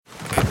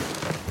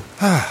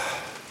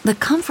The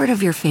comfort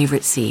of your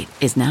favorite seat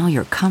is now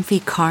your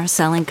comfy car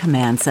selling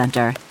command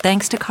center,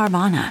 thanks to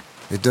Carvana.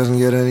 It doesn't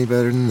get any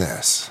better than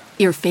this.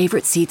 Your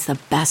favorite seat's the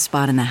best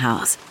spot in the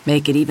house.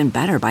 Make it even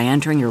better by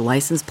entering your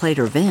license plate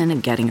or VIN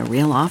and getting a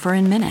real offer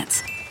in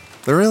minutes.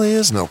 There really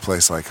is no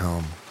place like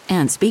home.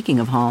 And speaking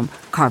of home,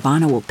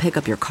 Carvana will pick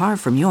up your car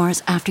from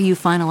yours after you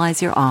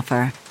finalize your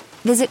offer.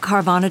 Visit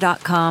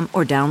Carvana.com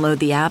or download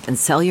the app and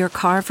sell your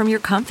car from your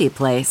comfy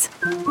place.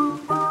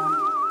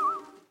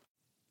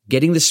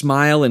 Getting the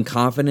smile and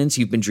confidence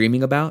you've been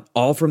dreaming about,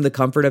 all from the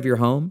comfort of your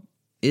home,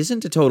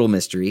 isn't a total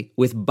mystery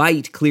with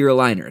Byte clear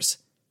aligners.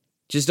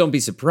 Just don't be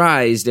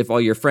surprised if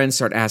all your friends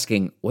start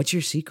asking, what's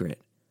your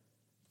secret?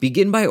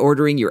 Begin by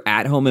ordering your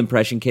at-home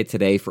impression kit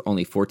today for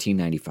only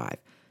 $14.95.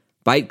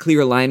 Byte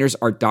clear aligners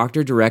are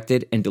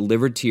doctor-directed and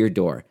delivered to your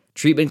door.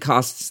 Treatment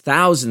costs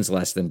thousands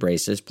less than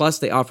braces, plus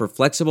they offer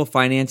flexible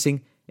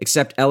financing,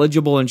 accept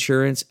eligible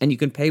insurance, and you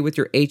can pay with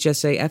your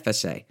HSA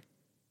FSA.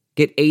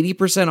 Get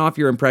 80% off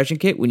your impression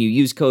kit when you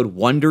use code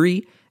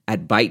WONDERY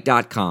at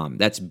Byte.com.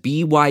 That's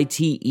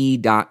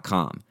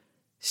BYTE.com.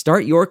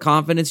 Start your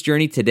confidence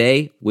journey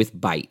today with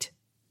Byte.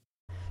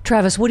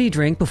 Travis, what do you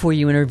drink before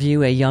you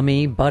interview a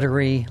yummy,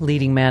 buttery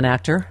leading man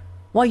actor?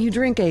 While you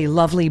drink a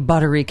lovely,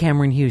 buttery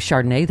Cameron Hughes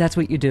Chardonnay, that's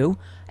what you do.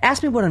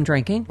 Ask me what I'm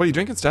drinking. What are you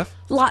drinking, Steph?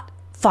 Lot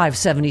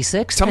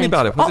 576. Tell me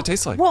about it. What does it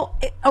taste like? Well,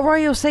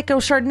 Arroyo Seco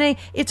Chardonnay,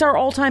 it's our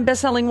all-time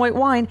best-selling white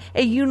wine,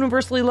 a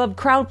universally loved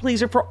crowd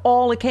pleaser for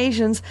all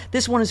occasions.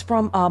 This one is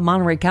from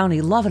Monterey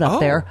County. Love it up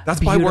there. That's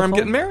Beautiful. by where I'm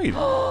getting married.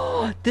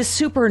 This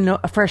super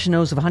fresh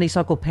nose of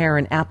honeysuckle pear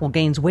and apple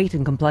gains weight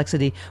and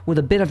complexity with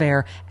a bit of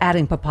air,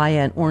 adding papaya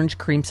and orange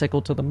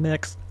creamsicle to the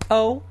mix.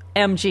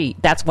 OMG.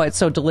 That's why it's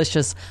so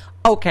delicious.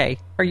 Okay,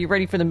 are you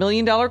ready for the $1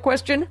 million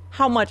question?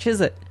 How much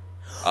is it?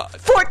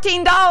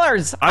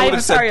 $14. I would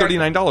have said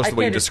 $39 the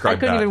way you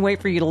described that. I couldn't even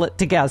wait for you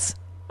to guess.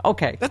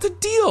 Okay. That's a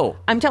deal.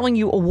 I'm telling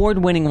you,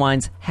 award-winning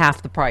wines,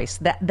 half the price.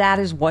 That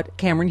is what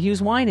Cameron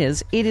Hughes wine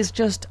is. It is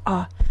just,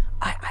 I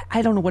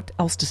don't know what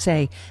else to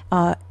say.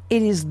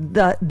 It is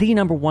the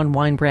number one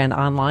wine brand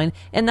online,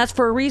 and that's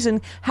for a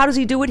reason. How does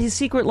he do it? His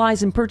secret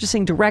lies in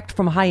purchasing direct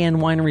from high-end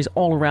wineries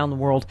all around the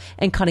world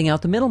and cutting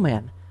out the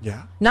middleman.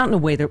 Yeah. Not in a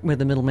way where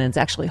the middleman's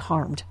actually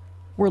harmed.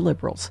 We're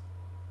liberals.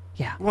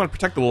 Yeah. We want to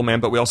protect the little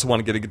man, but we also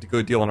want to get a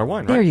good deal on our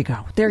wine, right? There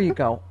you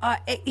go.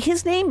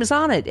 His name is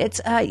on it.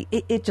 It's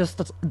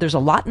there's a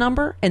lot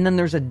number, and then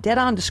there's a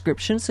dead-on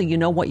description, so you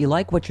know what you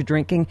like, what you're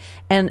drinking,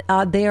 and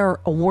they are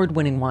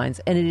award-winning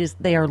wines, and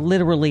they are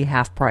literally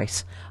half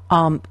price.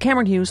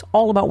 Cameron Hughes,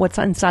 all about what's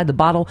inside the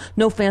bottle.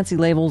 No fancy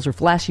labels or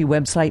flashy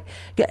website.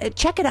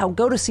 Check it out.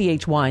 Go to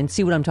CH Wine.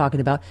 See what I'm talking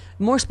about.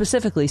 More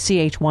specifically,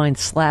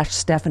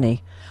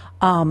 CHWine/Stephanie.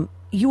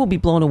 You will be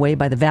blown away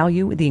by the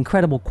value, the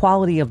incredible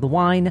quality of the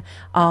wine.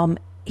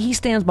 He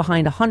stands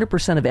behind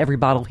 100% of every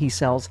bottle he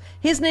sells.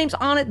 His name's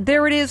on it.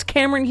 There it is.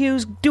 Cameron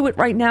Hughes. Do it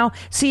right now.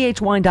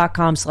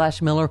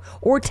 chwine.com/Miller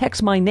or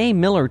text my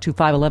name, Miller, to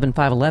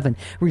 511-511.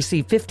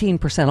 Receive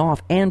 15%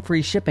 off and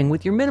free shipping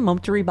with your minimum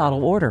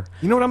 3-bottle order.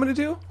 You know what I'm going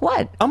to do?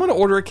 What? I'm going to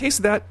order a case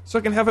of that so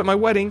I can have it at my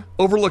wedding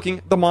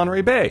overlooking the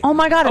Monterey Bay. Oh,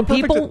 my God. And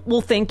people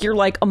will think you're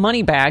like a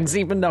money bags,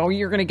 even though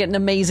you're going to get an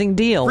amazing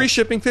deal. Free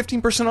shipping,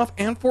 15% off,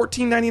 and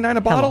 $14.99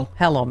 a bottle?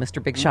 Hello,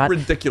 Mr. Big Shot.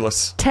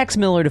 Ridiculous. Text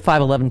Miller to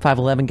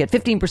 511-511. Get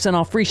 15%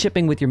 off free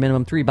shipping with your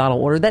minimum 3-bottle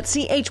order. That's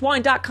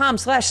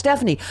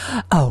chwine.com/Stephanie.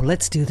 Oh,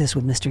 let's do this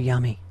with Mr.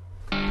 Yummy.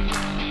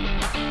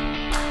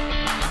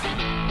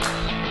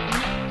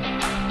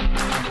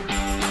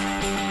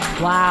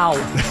 Wow.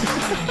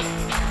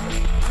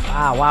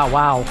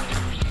 Wow.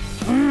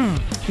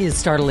 He is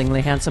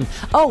startlingly handsome.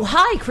 Oh,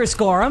 hi, Chris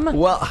Gorham.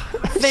 Well,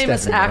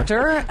 famous Stephanie,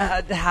 actor.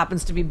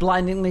 Happens to be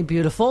blindingly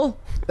beautiful.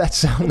 That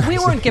sounds nice. We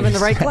weren't given the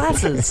right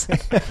glasses.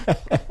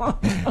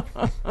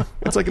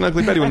 It's like an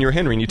Ugly Betty when you were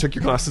Henry and you took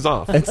your glasses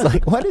off. It's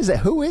like, what is that?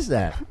 Who is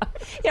that?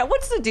 Yeah,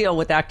 what's the deal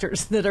with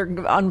actors that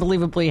are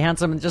unbelievably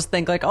handsome and just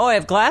think like, oh, I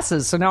have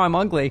glasses, so now I'm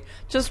ugly?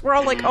 We're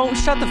all like, oh,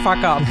 shut the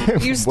fuck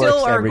up. You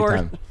still are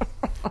Gordon.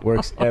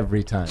 Works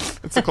every time.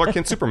 It's the Clark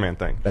Kent Superman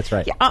thing. That's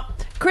right. Yeah,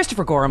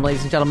 Christopher Gorham,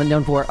 ladies and gentlemen,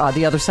 known for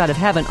The Other Side of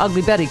Heaven,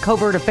 Ugly Betty,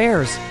 Covert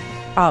Affairs.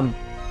 And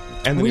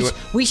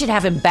we should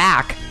have him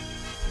back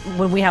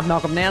when we have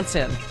Malcolm Nance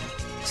in,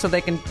 so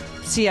they can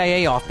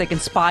CIA off, they can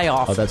spy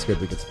off. Oh, that's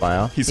good. We could spy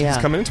off. He's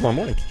coming in tomorrow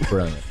morning.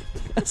 Brilliant.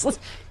 Ask him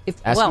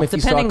if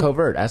he saw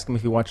Covert. Ask him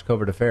if he watched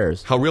Covert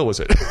Affairs. How real was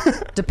it?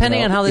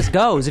 Depending on how this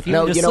goes, if you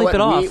can just sleep it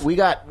off. We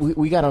got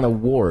an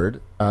award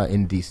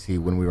in D.C.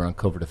 when we were on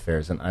Covert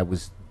Affairs, and I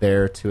was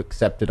there to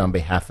accept it on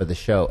behalf of the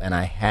show. And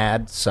I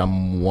had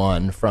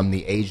someone from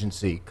the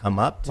agency come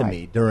up to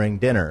me during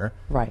dinner,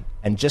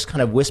 and just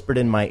kind of whispered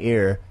in my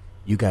ear,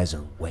 "You guys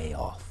are way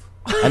off,"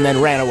 and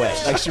then ran away.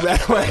 Like she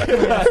ran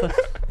away.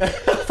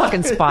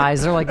 fucking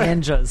spies. They're like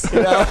ninjas.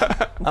 You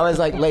know? I was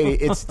like, lady,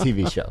 it's a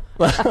TV show.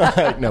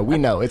 No, we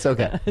know. It's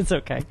okay. It's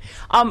okay.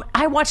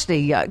 I watched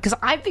because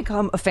I've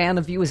become a fan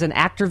of you as an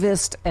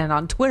activist and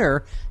on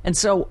Twitter, and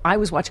so I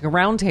was watching a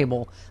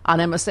roundtable on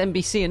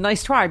MSNBC, and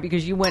nice try,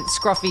 because you went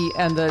scruffy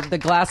and the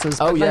glasses.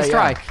 Oh, but yeah, nice yeah.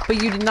 try.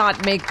 But you did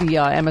not make the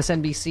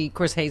MSNBC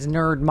Chris Hayes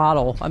nerd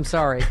model. I'm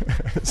sorry.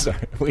 Sorry.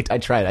 Wait, I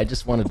tried. I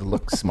just wanted to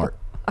look smart.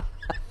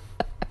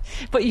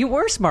 But you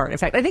were smart. In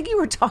fact, I think you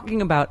were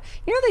talking about,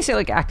 they say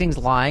like acting's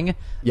lying.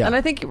 Yeah. And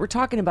I think you were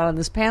talking about on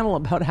this panel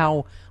about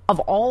how of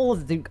all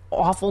of the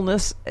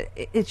awfulness,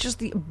 it's just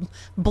the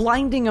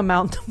blinding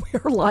amount that we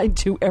are lied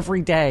to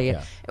every day.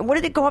 Yeah. And what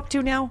did it go up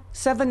to now?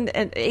 7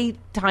 and 8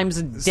 times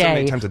a day. 7,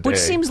 8 times a Which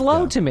day. seems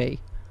low to me.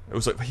 It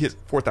was like he had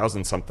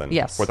 4,000 something.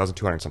 Yes.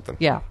 4,200 something.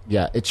 Yeah.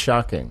 Yeah, it's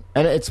shocking.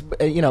 And it's,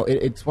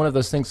 it's one of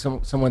those things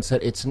someone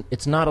said,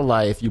 it's not a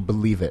lie if you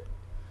believe it.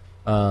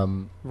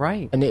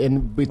 Right.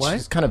 And which What?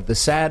 is kind of the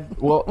sad,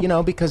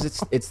 because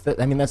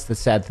that's the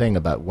sad thing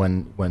about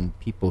when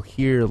people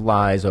hear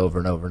lies over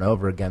and over and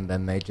over again,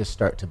 then they just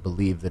start to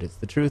believe that it's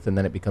the truth, and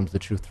then it becomes the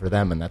truth for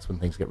them, and that's when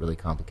things get really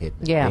complicated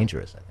and Yeah.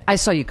 dangerous, I think. I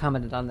saw you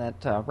commented on that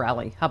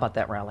rally. How about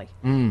that rally?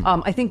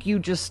 I think you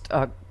just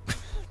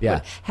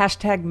Yeah.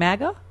 hashtag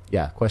MAGA?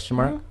 Yeah, question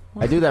mark?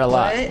 I do that a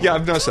lot. Yeah,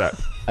 I've noticed that.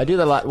 I do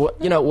that a lot.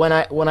 When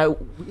I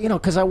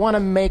because I want to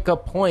make a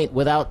point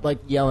without like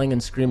yelling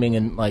and screaming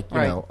and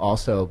Right.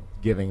 also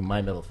giving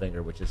my middle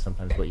finger, which is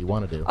sometimes what you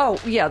want to do. Oh,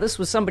 yeah, this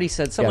was somebody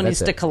said someone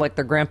that's needs to it. collect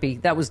their grampy.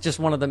 That was just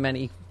one of the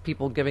many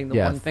people giving the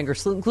Yeah, one finger,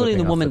 including flipping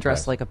the off woman the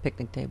dressed press. like a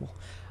picnic table.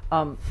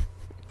 Oh,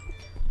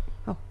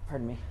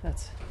 pardon me.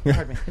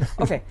 Pardon me.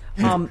 Okay.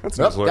 That's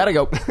Nope, gotta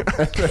go.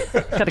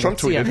 Gotta Trump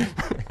go. See ya.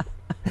 tweeted.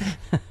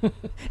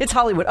 It's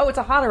Hollywood. Oh, it's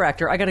a hotter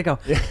actor. I gotta go.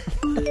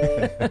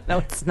 No,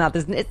 it's not.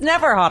 It's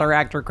never a hotter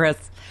actor, Chris.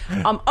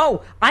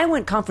 I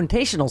went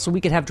confrontational so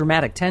we could have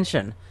dramatic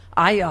tension.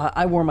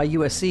 I wore my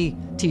USC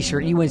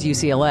T-shirt. You went to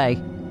UCLA.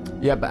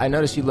 Yeah, but I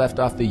noticed you left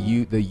off the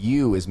U. The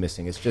U is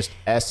missing. It's just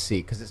SC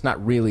because it's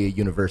not really a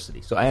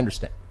university. So I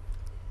understand.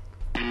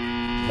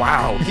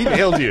 Wow, he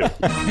nailed you.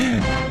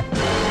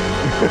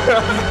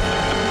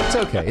 It's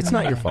okay. It's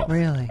not your fault.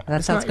 Really?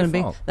 That's how it's not going to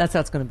your be? fault. That's how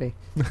it's going to be.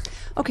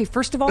 Okay,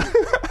 first of all,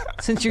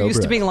 since you're Go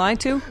used to Bruins. being lied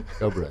to,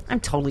 Go Bruins.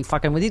 I'm totally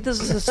fucking with you. This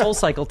is a Soul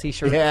Cycle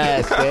T-shirt.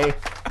 Yes, Dave.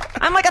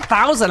 I'm like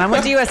 1,000. I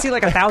went to USC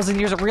like 1,000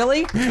 years. Really?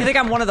 You think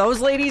I'm one of those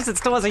ladies that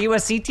still has a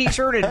USC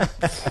T-shirt at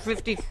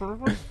 54?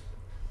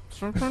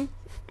 Something?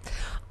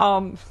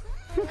 No.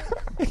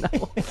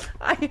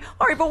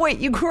 All right, but wait.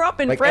 You grew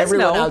up in Like Fresno.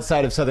 everyone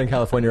outside of Southern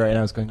California right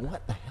now is going,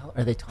 what the hell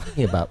are they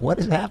talking about? What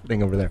is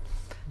happening over there?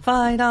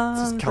 Fight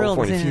on,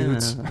 California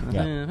Thrilled. feuds.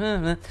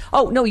 Yeah.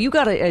 Oh no, you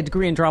got a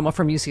degree in drama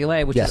from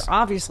UCLA, which Yes. is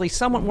obviously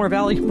somewhat more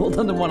valuable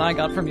than the one I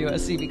got from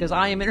USC because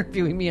I am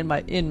interviewing me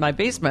in my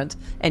basement,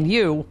 and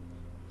you.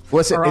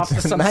 Well, it's Or off to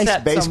a some nice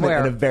set basement somewhere.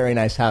 in a very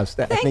nice house.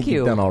 I Thank think you.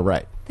 you've done all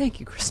right. Thank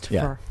you, Christopher.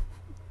 Yeah.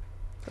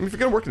 I mean, if you're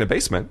going to work in a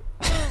basement,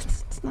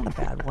 It's not a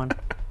bad one.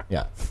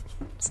 Yeah.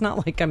 It's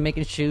not like I'm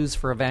making shoes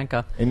for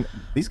Ivanka. And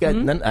these guys,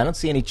 I don't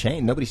see any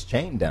chain. Nobody's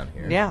chained down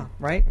here. Yeah,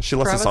 right. she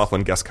lets us Travis? off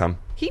when guests come.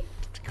 He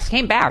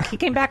came back. He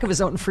came back of his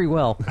own free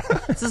will.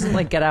 This isn't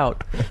like Get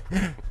Out.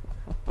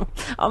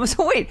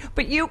 So wait,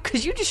 but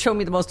because you just showed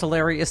me the most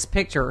hilarious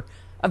picture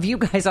of you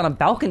guys on a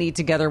balcony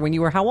together when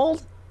you were how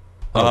old?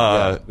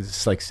 Yeah. It was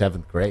just like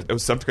 7th grade. It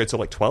was 7th grade, so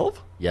like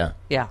 12? Yeah.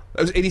 Yeah.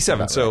 It was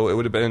 87, About so it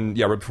would have been,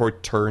 right before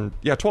it turned,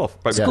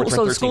 12. By School- before it turned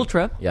So the 13. school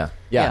trip. Yeah.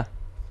 Yeah. Yeah.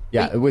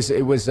 Yeah, it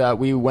was.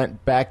 We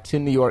went back to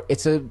New York.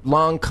 It's a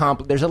long,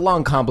 there's a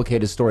long,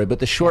 complicated story, but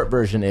the short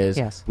version is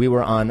Yes. we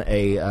were on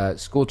a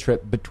school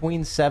trip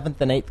between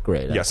 7th and 8th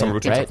grade. I Yeah, somewhere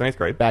think, between right? 7th and 8th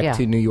grade. Back Yeah.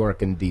 to New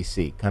York and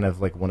D.C., kind of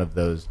like one of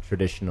those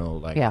traditional,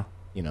 like, Yeah.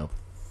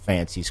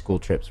 fancy school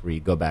trips where you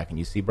go back and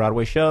you see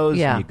Broadway shows,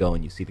 Yeah. and you go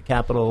and you see the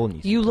Capitol, and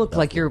you see You look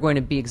like Philadelphia. you're going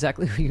to be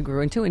exactly who you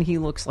grew into, and he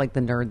looks like the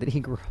nerd that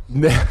he grew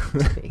up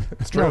to be.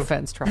 No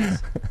offense,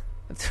 Travis.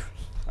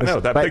 I know,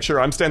 that But- picture,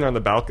 I'm standing on the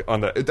balcony,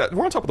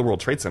 we're on top of the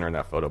World Trade Center in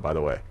that photo, by the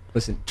way.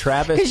 Listen,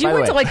 Travis. Because you by the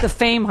went to way- like the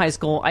Fame High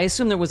School. I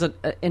assume there was an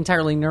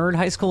entirely nerd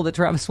high school that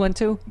Travis went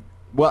to.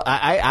 Well,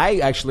 I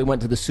actually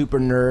went to the super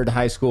nerd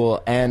high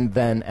school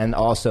and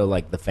also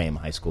like the Fame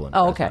high school in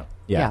Oh, Fresno. okay.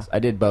 Yes, Yeah. I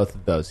did both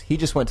of those. He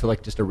just went to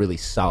like just a really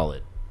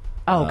solid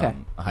Oh, okay.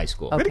 high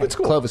school. Okay. Very good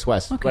school. Clovis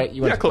West, right?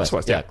 You went Yeah, to Clovis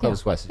West, yeah.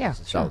 Clovis West is Yeah,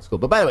 just a sure. solid school.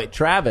 But by the way,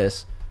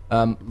 Travis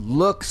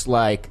looks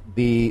like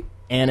the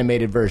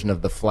animated version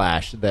of the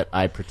Flash that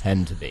I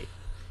pretend to be.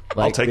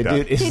 Like, take the that.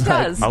 dude is He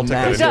does. like I'll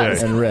take that massive any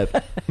day. and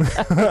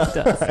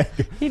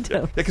ripped. He did.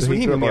 Yeah, because So when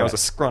he he grew knew me, up I was a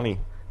scrawny,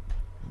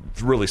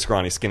 really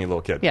scrawny, skinny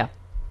little kid. Yeah.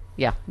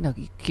 Yeah. No,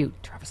 you cute,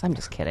 Travis. I'm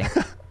just kidding.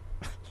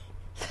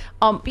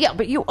 Yeah,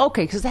 but you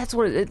okay? Because that's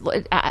what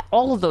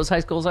all of those high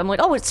schools. I'm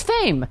like, oh, it's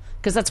Fame,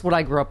 because that's what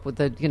I grew up with.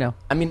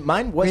 I mean,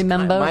 mine was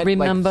Remember, mine,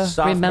 remember, like,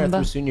 sophomore remember.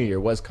 through senior year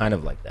was kind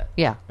of like that.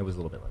 Yeah. It was a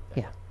little bit like that.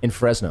 Yeah. in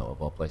Fresno,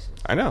 of all places.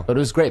 I know. But it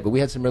was great. But we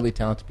had some really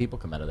talented people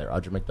come out of there.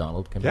 Audra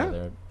McDonald came out of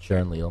there,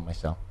 Sharon Leal,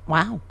 myself.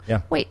 Wow.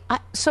 Yeah. Wait,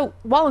 so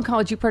while in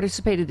college, you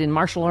participated in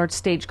martial arts,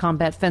 stage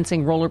combat,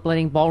 fencing,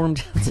 rollerblading, ballroom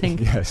dancing.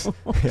 Yes.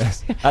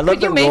 I love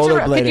Could the you major?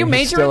 rollerblading. Could you It's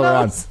major still in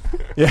around. those?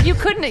 Yeah. You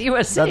couldn't at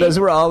USC. No, those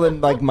were all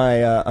in like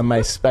my on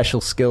my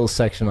special skills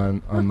section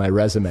on my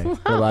resume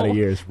for a lot of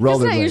years. Isn't that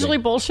Rollerblading. usually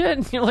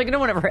bullshit? You're like, no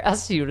one ever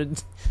asks you to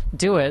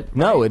do it.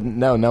 No,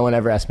 no one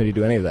ever asked me to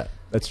do any of that.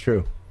 That's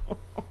true.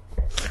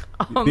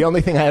 The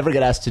only thing I ever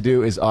get asked to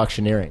do is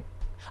auctioneering.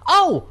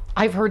 Oh,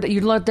 I've heard that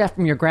you learned that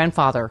from your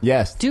grandfather.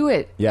 Yes. Do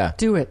it. Yeah.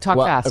 Do it. Talk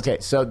Well, fast. Okay,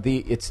 so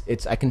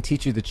it's I can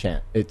teach you the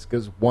chant. It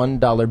goes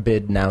 $1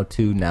 bid, now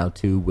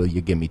two, will you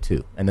give me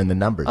two? And then the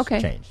numbers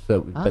change.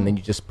 So and then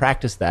you just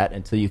practice that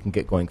until you can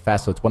get going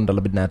fast. So it's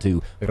 $1 bid, now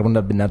two. I got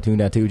 $1 bid, now two,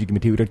 would you give me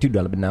two? I got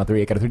 $2 bid, now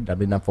three. I got a $3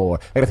 bid, now four.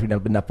 I got a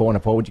 $3 bid, now four, and a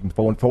four. Would you give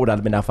me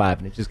 $4 bid, now five?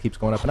 And it just keeps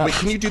going up and up. Wait,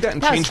 can you do that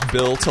and change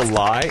Bill to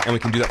lie, and we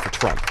can do that for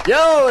Trump?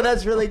 Yo,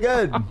 that's really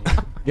good.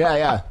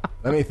 Yeah.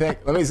 Let me think.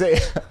 Let me see.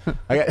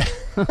 I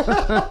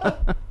got.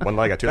 One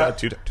lie, I got two.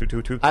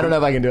 I don't know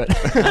if I can do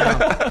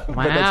it.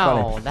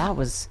 Wow, that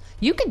was.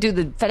 You could do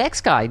the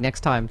FedEx guy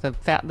next time.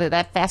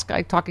 That fast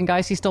guy, talking guy.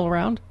 Is he still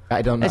around?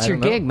 I don't know. That's your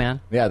gig,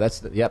 man. Yeah,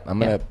 yep. I'm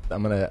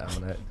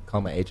gonna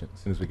call my agent as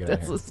soon as we get out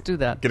here. Let's do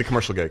that. Get a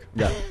commercial gig.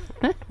 Yeah.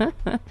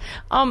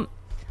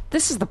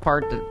 This is the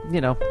part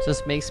that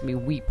just makes me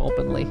weep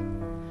openly.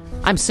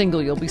 I'm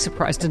single. You'll be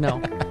surprised to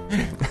know.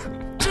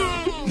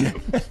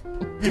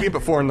 Getting up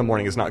at 4 a.m.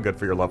 is not good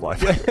for your love life.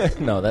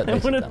 No, that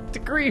makes I it want a tough.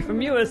 degree from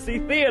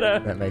USC Theater.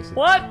 That makes it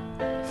What?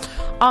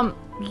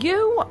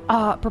 You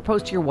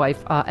proposed to your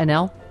wife,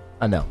 Anel,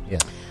 I know. Yeah.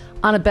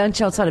 on a bench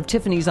outside of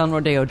Tiffany's on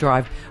Rodeo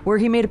Drive, where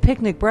he made a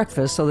picnic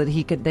breakfast so that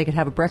they could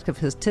have a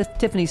breakfast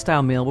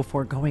Tiffany-style meal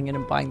before going in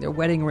and buying their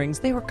wedding rings.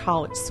 They were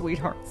college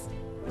sweethearts.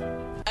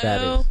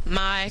 That Oh is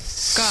my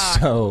God.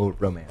 so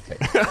romantic.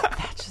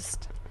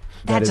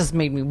 That is- just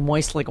made me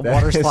moist like a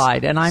water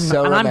slide, and I'm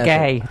so I'm romantic.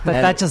 gay, but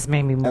And- that just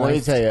made me And let me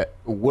moist. tell you,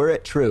 were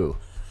it true,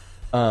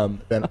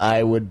 then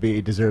I would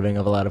be deserving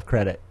of a lot of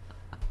credit.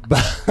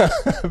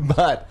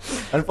 But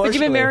unfortunately, But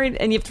you've been married,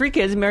 and you have 3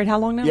 kids. Married how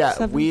long now? Yeah,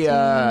 17? we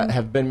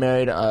have been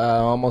married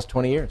almost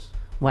 20 years.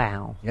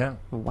 Wow. Yeah.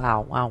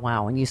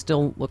 Wow. And you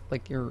still look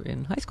like you're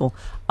in high school.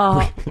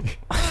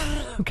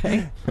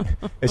 Okay.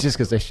 It's just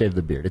because I shaved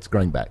the beard. It's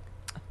growing back.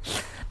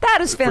 That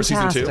is For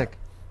season 2? fantastic.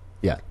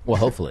 Yeah. Well,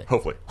 hopefully.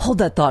 Hopefully. Hold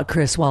that thought,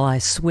 Chris, while I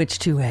switch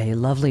to a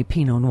lovely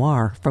Pinot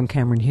Noir from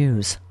Cameron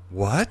Hughes.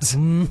 What?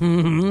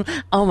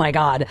 Oh my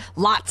God.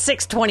 Lot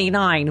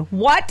 629.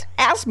 What?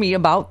 Ask me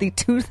about the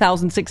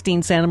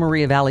 2016 Santa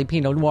Maria Valley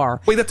Pinot Noir.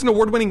 Wait, that's an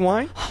award-winning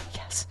wine?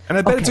 Yes. And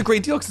I bet Okay. it's a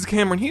great deal because it's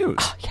Cameron Hughes.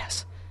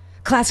 Yes.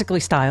 Classically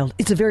styled,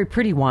 it's a very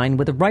pretty wine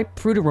with a ripe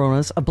fruit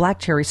aromas, a black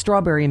cherry,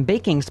 strawberry, and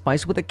baking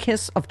spice with a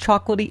kiss of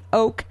chocolatey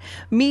oak.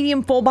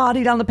 Medium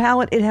full-bodied on the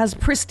palate, it has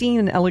pristine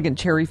and elegant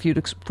cherry fruit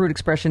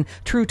expression,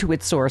 true to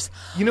its source.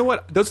 You know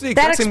what? Those are the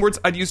That exact same words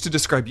I'd use to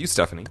describe you,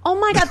 Stephanie. Oh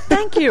my God,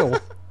 thank you.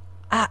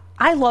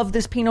 I love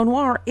this Pinot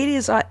Noir. It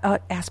is,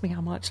 ask me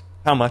how much.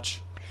 How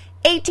much?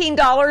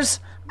 $18.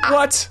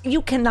 What?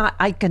 You cannot,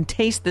 I can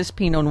taste this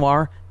Pinot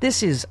Noir.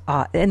 This is,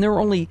 and there are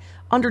only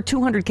under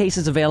 200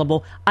 cases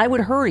available. I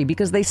would hurry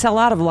because they sell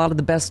out of a lot of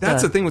the best.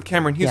 That's the thing with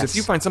Cameron Hughes. yes. If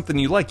you find something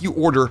you like, you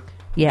order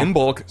Yeah. in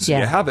bulk so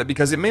Yeah. you have it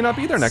because it may not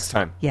be there next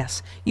time.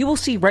 Yes. You will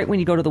see right when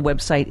you go to the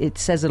website, it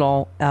says it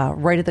all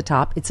right at the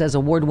top. It says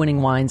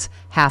award-winning wines,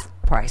 half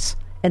price.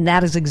 And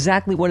that is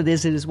exactly what it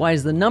is. It is why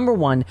it's the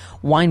 #1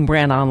 wine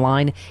brand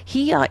online.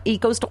 He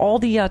goes to all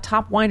the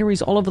top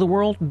wineries all over the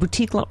world,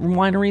 boutique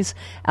wineries.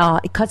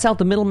 It cuts out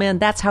the middleman.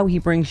 That's how he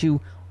brings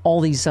you all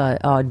these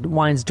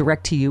wines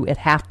direct to you at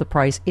half the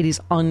price. It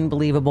is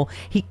unbelievable.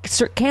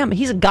 He's a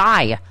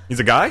guy. He's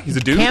a guy? He's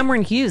a dude?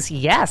 Cameron Hughes,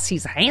 yes,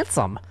 he's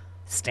handsome.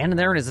 Standing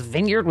there in his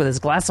vineyard with his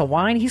glass of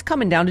wine. He's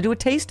coming down to do a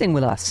tasting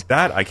with us.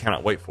 That I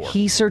cannot wait for.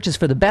 He searches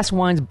for the best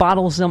wines,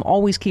 bottles them,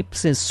 always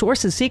keeps his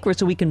sources secret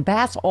so we can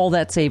pass all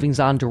that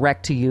savings on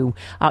direct to you.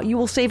 You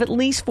will save at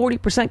least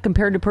 40%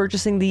 compared to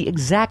purchasing the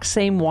exact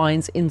same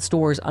wines in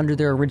stores under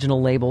their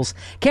original labels.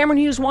 Cameron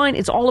Hughes Wine,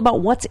 it's all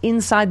about what's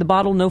inside the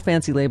bottle, no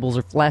fancy labels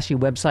or flashy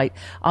website.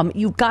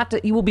 You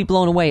will be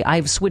blown away.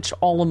 I've switched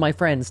all of my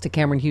friends to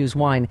Cameron Hughes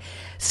Wine.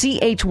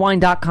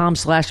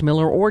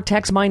 chwine.com/Miller or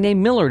text my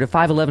name Miller to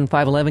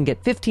 511-511.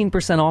 Get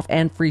 15% off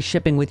and free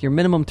shipping with your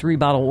minimum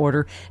 3-bottle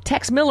order.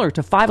 Text Miller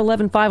to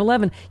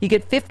 511-511. You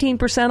get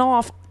 15%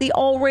 off the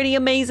already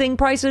amazing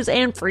prices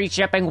and free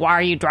shipping. Why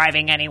are you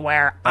driving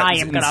anywhere? That I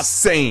is am going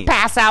insane. to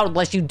pass out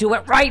unless you do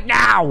it right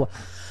now.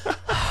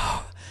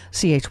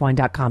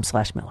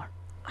 chwine.com/Miller.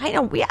 I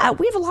know we have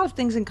a lot of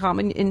things in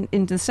common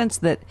in the sense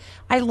that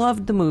I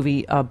loved the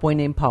movie Boy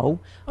Named Poe.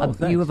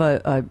 You have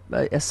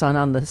a son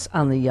on the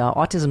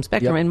autism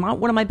spectrum, Yep.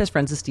 and one of my best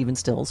friends is Stephen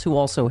Stills, who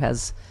also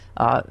has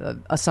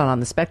a son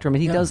on the spectrum,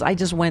 and he does. I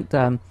just went.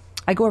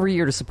 I go every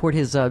year to support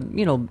his,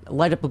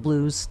 Light Up the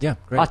Blues. Yeah,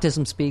 great.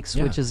 Autism Speaks,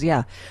 Yeah. which is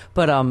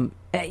But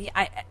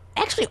I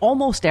actually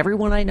almost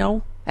everyone I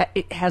know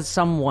It has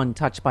someone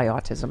touched by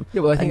autism.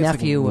 Yeah, well, I think a it's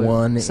nephew, like a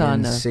 1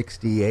 son, in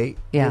 68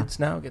 Yeah. kids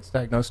now gets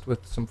diagnosed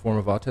with some form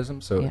of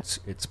autism, so Yeah.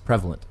 it's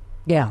prevalent.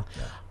 Yeah.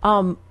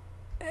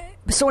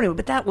 So anyway,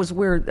 but that was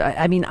where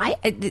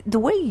the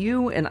way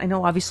you and I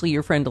know obviously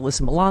your friend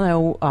Alyssa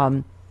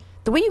Milano,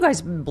 the way you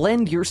guys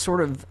blend your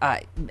sort of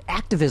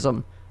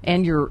activism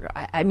and your,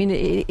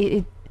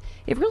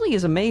 it really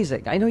is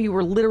amazing. I know you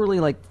were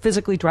literally like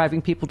physically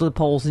driving people to the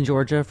polls in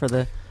Georgia for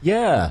the.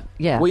 Yeah.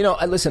 Yeah. Well,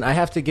 listen, I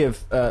have to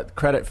give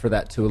credit for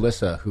that to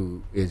Alyssa,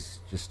 who is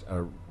just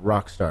a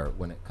rock star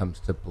when it comes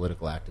to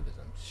political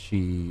activism.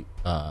 She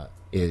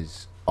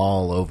is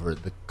all over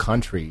the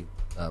country,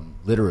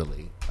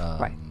 literally,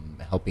 Right.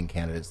 helping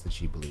candidates that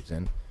she believes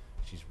in.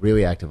 She's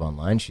really active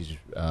online. She's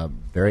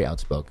very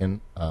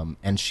outspoken,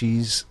 and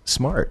she's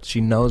smart.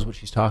 She knows what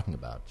she's talking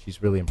about.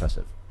 She's really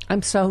impressive.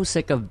 I'm so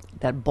sick of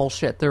that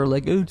bullshit. They're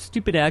like, oh,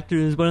 stupid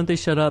actors. Why don't they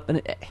shut up?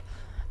 And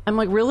I'm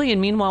like, really?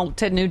 And meanwhile,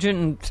 Ted Nugent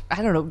and,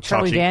 I don't know,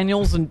 Charlie Chachi.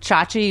 Daniels and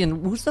Chachi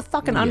and who's the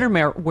fucking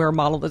underwear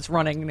model that's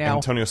running now?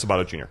 Antonio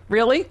Sabato Jr.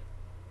 Really?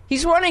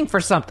 He's running for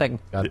something.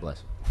 God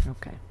bless.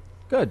 Okay.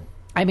 Good.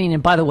 I mean,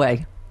 and by the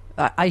way,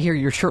 I hear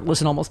you're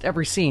shirtless in almost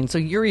every scene, so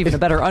you're even a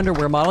better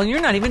underwear model, and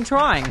you're not even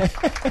trying.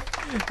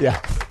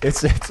 Yeah,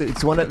 it's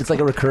like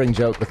a recurring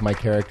joke with my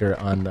character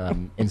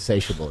on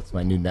Insatiable. It's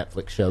my new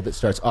Netflix show that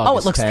starts August 10th. Oh,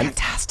 it looks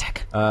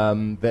fantastic.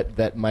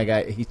 That my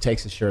guy, he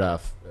takes his shirt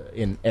off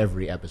in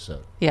every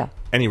episode. Yeah.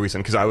 Any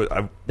reason? Because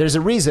I There's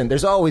a reason.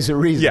 There's always a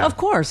reason. Yeah. Of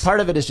course. Part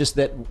of it is just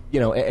that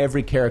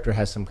every character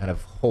has some kind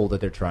of hole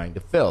that they're trying to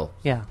fill.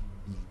 Yeah.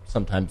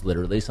 Sometimes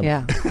literally,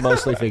 Yeah.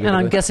 mostly figuratively. And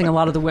I'm guessing a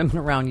lot of the women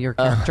around your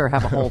character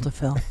have a hole to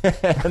fill.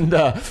 And,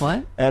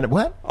 What? And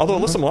what? although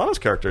Alyssa Milano's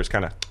character is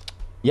kind of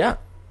Yeah.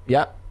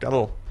 Yeah. got a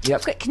little.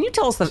 Yep. Okay, can you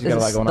tell us She's got a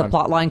lot going the on.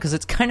 plot line? Because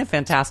it's kind of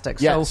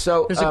fantastic. Yeah,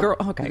 so there's a girl.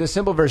 Okay. The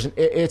simple version,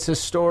 it's a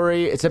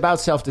story. It's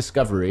about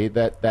self-discovery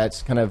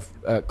that's kind of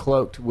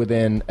cloaked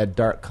within a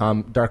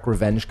dark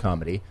revenge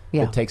comedy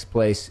Yeah. that takes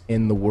place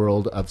in the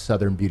world of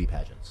Southern beauty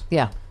pageants.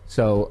 Yeah.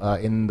 So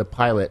in the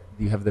pilot,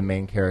 you have the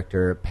main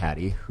character,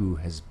 Patty, who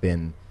has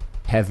been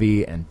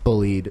heavy and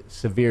bullied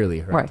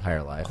severely her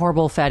entire life.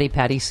 Horrible fatty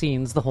patty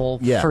scenes. The whole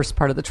first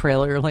part of the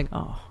trailer. You're like,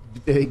 oh.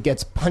 It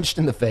gets punched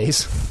in the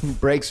face,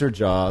 breaks her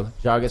jaw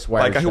gets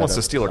wired. Like, who wants to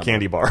shut steal her up.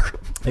 candy bar?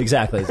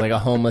 Exactly. It's like a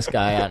homeless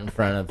guy out in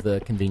front of the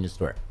convenience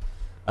store.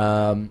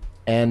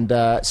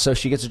 So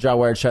she gets her jaw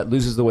wired shut,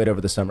 loses the weight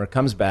over the summer,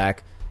 comes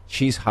back.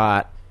 She's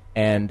hot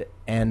and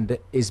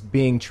is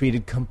being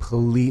treated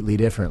completely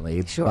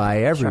differently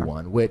by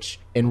everyone, which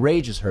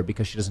enrages her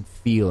because she doesn't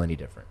feel any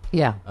different.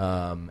 Yeah.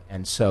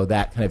 And so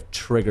that kind of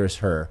triggers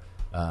her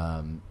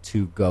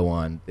to go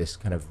on this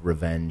kind of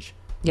revenge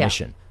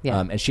mission.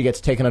 Yeah. And she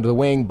gets taken under the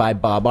wing by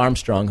Bob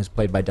Armstrong, who's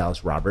played by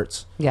Dallas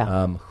Roberts,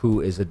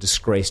 who is a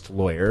disgraced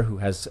lawyer who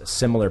has a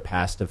similar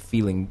past of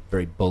feeling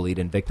very bullied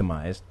and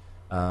victimized,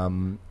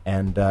 and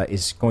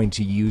is going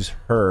to use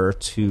her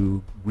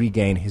to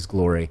regain his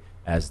glory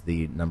as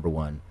the number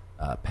one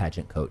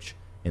pageant coach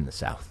in the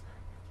South.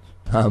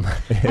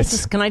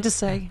 Can I just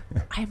say,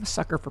 I am a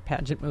sucker for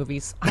pageant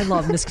movies. I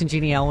love Miss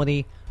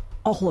Congeniality,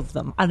 all of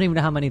them. I don't even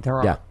know how many there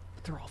are. Yeah.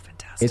 But they're all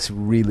fantastic. It's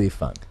really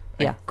fun.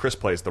 Yeah. Chris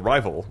plays the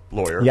rival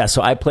lawyer. Yeah,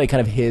 so I play kind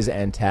of his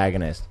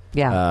antagonist,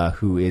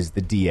 who is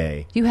the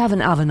DA. You have an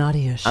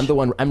Avenatti-ish.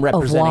 I'm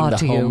representing the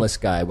to you. homeless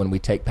guy when we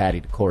take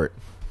Patty to court.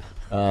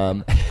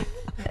 And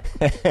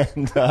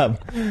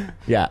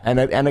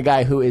a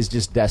guy who is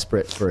just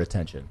desperate for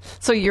attention.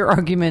 So your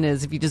argument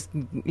is if you just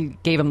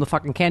gave him the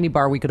fucking candy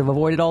bar, we could have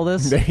avoided all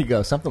this? There you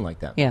go, something like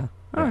that. Yeah.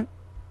 All right.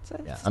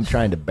 Yeah, I'm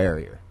trying to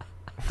bury her.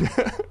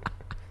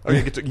 Oh,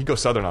 you go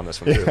Southern on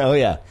this one too. Oh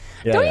yeah.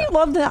 Don't you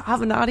love the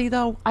Avenatti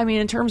though? I mean,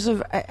 in terms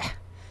of,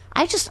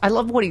 I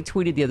love what he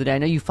tweeted the other day. I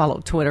know you follow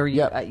Twitter.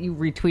 You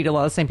retweet a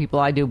lot of the same people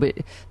I do, but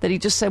that he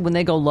just said when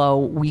they go low,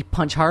 we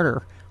punch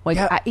harder. Like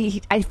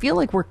I feel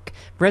like we're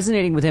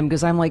resonating with him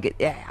because I'm like,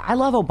 I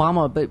love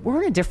Obama, but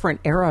we're in a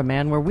different era,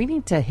 man, where we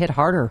need to hit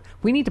harder.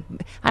 We need to.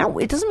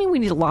 It doesn't mean we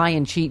need to lie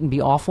and cheat and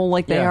be awful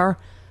like they are,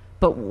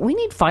 but we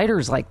need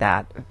fighters like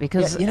that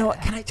because you know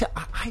what? Can I tell?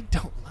 I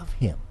don't love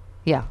him.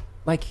 Yeah.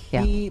 Like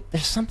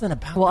there's something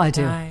about Well, that I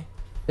do. guy.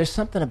 There's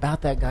something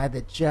about that guy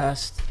that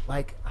just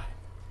like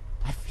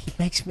he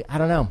makes me. I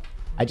don't know.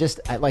 I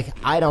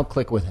don't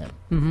click with him.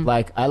 Mm-hmm.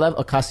 Like I love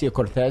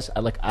Ocasio-Cortez. I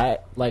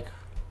like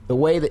the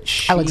way that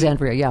she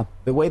Alexandria. Yeah.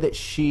 the way that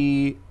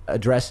she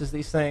addresses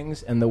these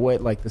things and the way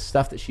like the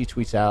stuff that she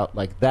tweets out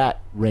like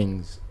that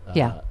rings.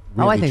 Yeah.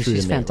 Really I think true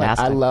she's to me. Like,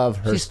 fantastic. I love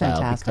her She's style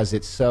fantastic. because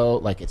it's so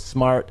like it's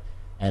smart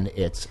and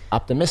it's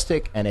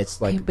optimistic and it's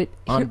like but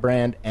on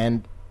brand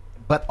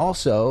but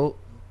also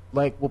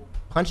like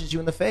punches you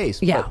in the face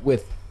but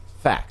with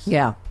facts.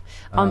 Yeah.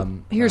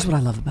 Here's what I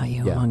love about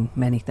you, yeah. among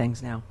many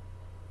things now.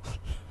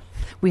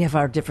 We have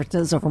our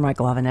differences over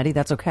Michael Avenatti.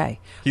 That's okay.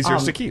 He's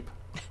yours to keep.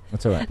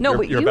 That's all right. No, You're,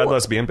 but you're a bad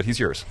lesbian, but he's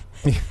yours.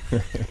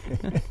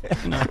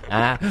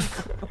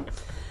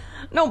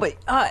 No, but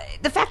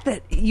the fact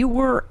that you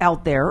were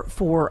out there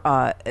for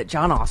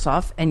John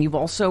Ossoff, and you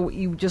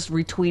just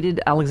retweeted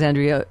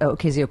Alexandria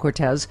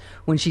Ocasio-Cortez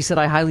when she said,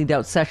 "I highly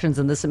doubt Sessions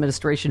and this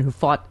administration, who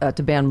fought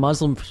to ban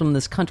Muslims from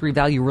this country,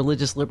 value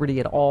religious liberty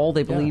at all.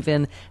 They believe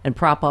in and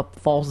prop up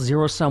false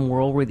zero-sum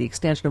world where the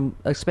expansion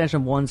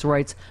of one's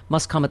rights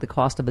must come at the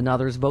cost of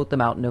another's. Vote them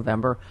out in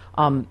November."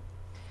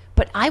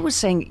 But I was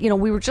saying,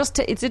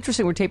 it's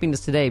interesting we're taping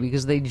this today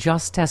because they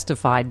just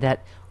testified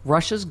that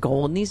Russia's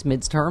goal in these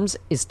midterms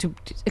is to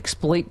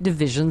exploit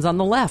divisions on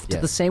the left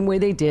the same way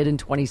they did in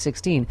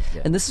 2016.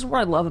 Yes. And this is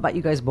what I love about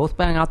you guys both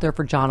being out there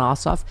for John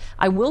Ossoff.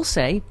 I will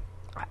say,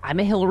 I'm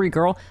a Hillary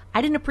girl.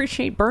 I didn't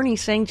appreciate Bernie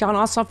saying John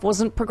Ossoff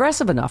wasn't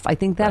progressive enough. I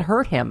think that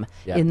hurt him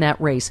in that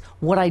race.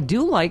 What I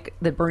do like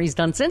that Bernie's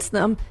done since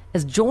then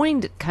is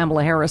joined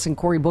Kamala Harris and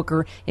Cory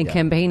Booker in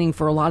campaigning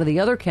for a lot of the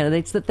other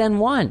candidates that then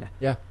won.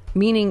 Yeah.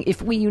 Meaning,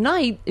 if we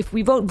unite, if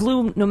we vote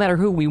blue, no matter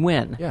who, we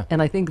win. Yeah.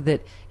 And I think that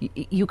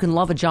you can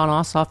love a John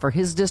Ossoff for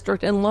his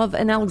district and love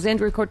an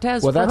Alexandria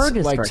Cortez for her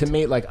district. Well, to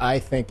me, I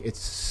think it's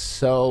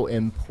so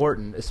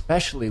important,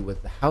 especially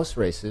with the House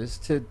races,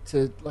 to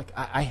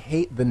I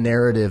hate the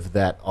narrative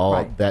that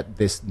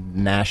this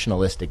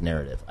nationalistic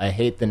narrative. I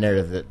hate the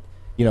narrative that,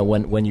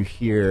 when you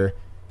hear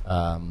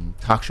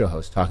talk show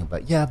hosts talking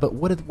about, but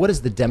what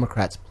is the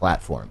Democrats'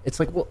 platform? It's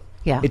like, well,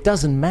 it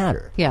doesn't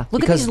matter. Yeah,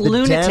 look because at these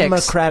lunatics. The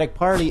Democratic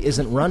Party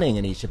isn't running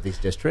in each of these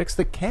districts.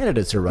 The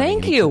candidates are running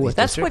in each of these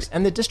districts,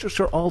 and the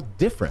districts are all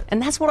different.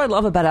 And that's what I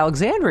love about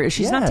Alexandria.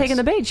 She's not taking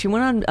the bait. She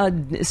went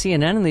on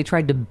CNN, and they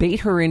tried to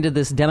bait her into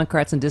this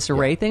Democrats in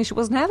disarray thing. She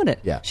wasn't having it.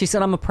 Yeah. She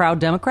said, "I'm a proud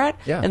Democrat."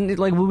 Yeah. And they're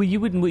like, "Well, what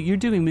you're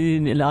doing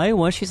in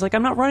Iowa?" She's like,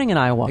 "I'm not running in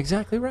Iowa."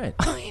 Exactly right.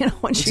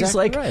 And she's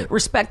like,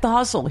 "Respect the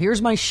hustle.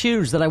 Here's my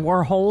shoes that I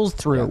wore holes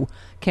through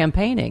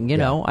campaigning."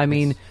 I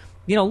mean.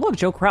 Look,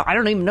 Joe Crowley, I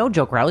don't even know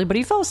Joe Crowley, but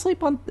he fell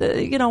asleep on,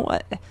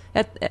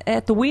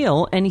 at the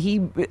wheel, and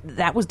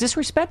that was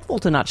disrespectful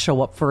to not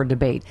show up for a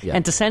debate. Yeah.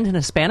 And to send an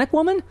Hispanic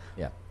woman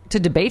to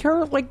debate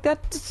her like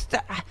that,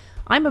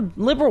 I'm a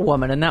liberal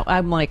woman, and now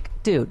I'm like,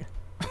 dude.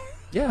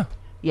 Yeah.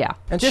 Yeah.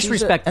 And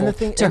disrespectful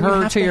to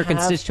her, to your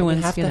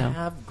constituents. You have to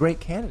have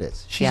great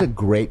candidates. She's a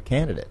great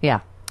candidate.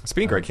 Yeah.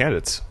 Speaking of great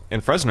candidates,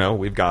 in Fresno,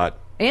 we've got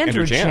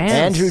Andrew Jans.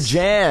 Andrew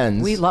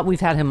Jans. We've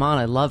had him on.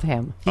 I love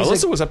him.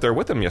 Alyssa was up there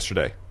with him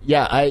yesterday.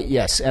 Yeah,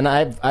 and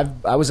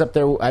I was up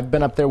there. I've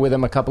been up there with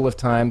him a couple of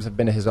times. I've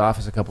been to his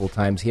office a couple of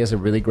times. He has a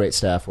really great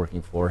staff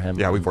working for him.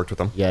 Yeah, we've worked with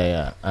him.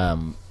 Yeah.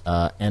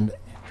 And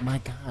my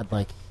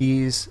God,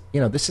 he's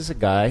this is a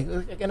guy,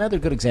 another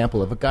good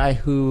example of a guy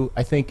who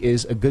I think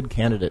is a good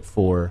candidate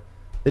for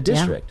the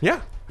district.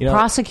 Yeah.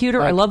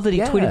 Prosecutor. I love that he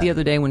tweeted the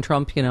other day when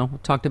Trump,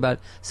 talked about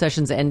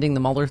Sessions ending the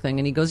Mueller thing,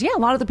 and he goes, "Yeah, a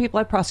lot of the people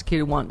I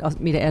prosecuted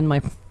want me to end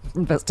my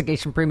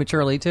investigation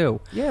prematurely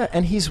too." Yeah,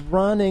 and he's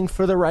running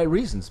for the right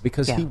reasons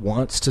because he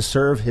wants to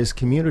serve his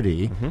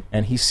community,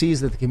 and he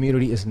sees that the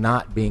community is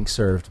not being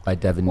served by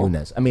Devin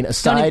Nunes. I mean,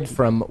 aside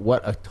from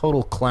what a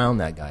total clown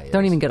that guy is.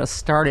 Don't even get us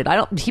started.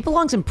 He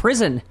belongs in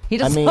prison. He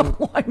doesn't.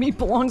 He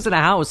belongs in a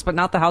house, but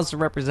not the House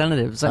of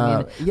Representatives.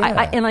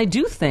 I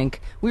do think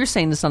we were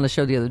saying this on the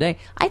show the other day.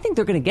 I think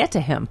they're going to get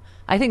to him.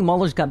 I think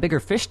Mueller's got bigger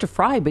fish to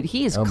fry, but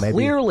he has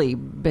clearly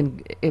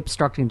been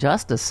obstructing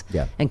justice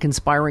and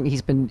conspiring.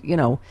 He's been,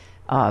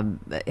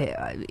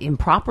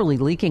 improperly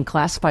leaking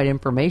classified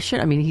information.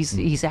 I mean,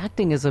 he's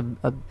acting as a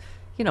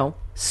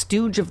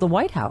stooge of the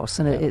White House,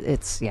 and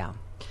it's. You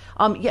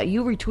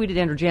retweeted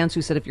Andrew Jans,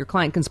 who said, "If your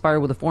client conspired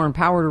with a foreign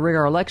power to rig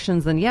our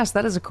elections, then yes,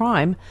 that is a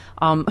crime."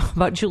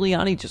 About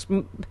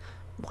Giuliani,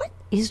 what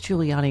is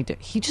Giuliani doing?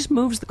 He just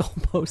moves the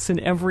goalposts in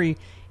every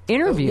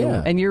interview,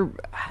 and you're.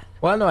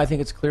 Well, no, I think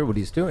it's clear what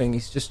he's doing.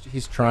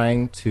 He's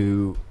trying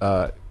to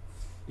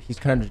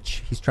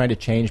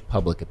change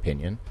public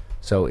opinion.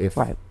 So if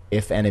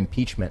an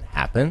impeachment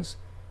happens,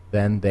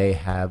 then they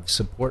have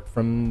support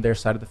from their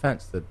side of the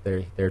fence that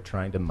they're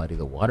trying to muddy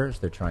the waters.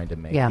 They're trying to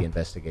make the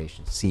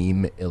investigation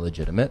seem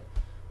illegitimate.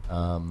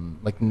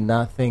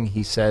 Nothing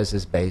he says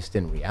is based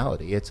in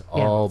reality. It's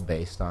all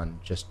based on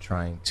just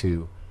trying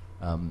to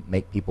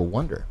make people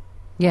wonder.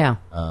 Yeah.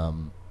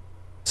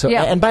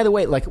 And by the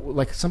way,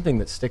 like something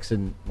that sticks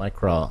in my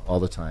craw all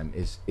the time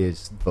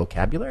is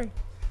vocabulary.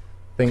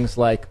 Things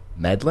like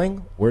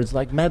meddling, words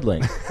like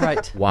meddling.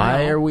 Right.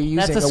 Why are we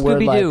using That's a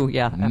word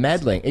like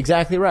meddling?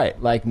 Exactly right.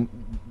 Like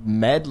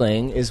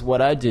meddling is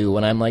what I do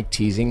when I'm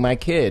teasing my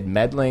kid.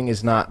 Meddling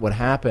is not what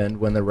happened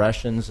when the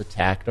Russians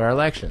attacked our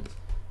elections.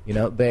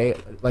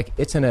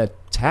 It's an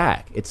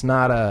attack. It's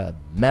not a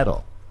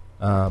meddle.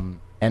 And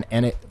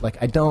it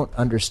I don't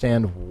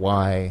understand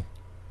why.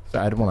 So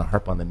I don't want to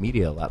harp on the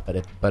media a lot,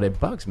 but it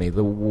bugs me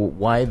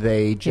why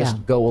they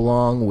just go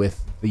along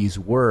with these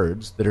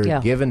words that are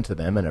given to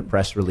them in a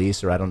press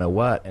release or I don't know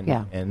what,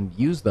 and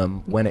use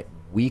them when it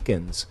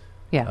weakens.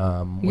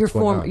 Yeah, your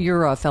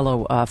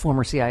fellow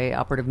former CIA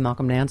operative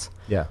Malcolm Nance.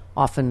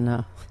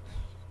 Often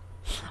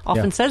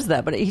says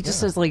that, but he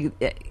just says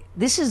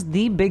this is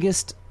the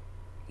biggest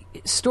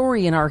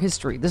story in our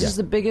history. This is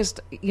the biggest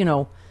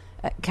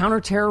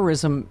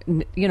counterterrorism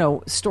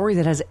story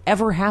that has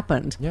ever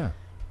happened. Yeah.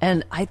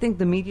 And I think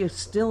the media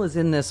still is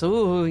in this,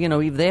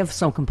 they have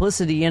some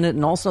complicity in it,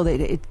 and also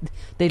they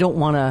don't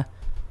want to.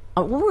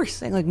 What were we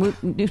saying? Like, what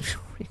do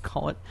you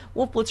call it?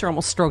 Wolf Blitzer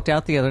almost stroked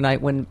out the other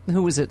night when,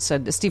 who was it,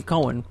 said, Steve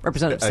Cohen,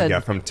 representative,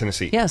 said. From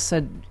Tennessee. Yes,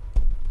 said,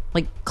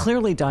 like,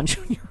 clearly Don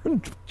Jr.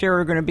 and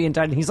Jerry are going to be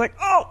indicted. And he's like,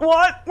 oh,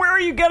 what? Where are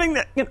you getting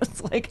that?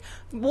 It's like,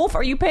 Wolf,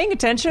 are you paying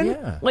attention?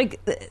 Yeah. Like,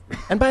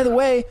 and by the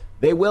way,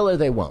 they will or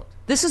they won't.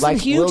 this is a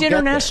huge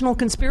international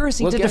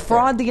conspiracy to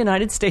defraud the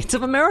United States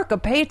of America.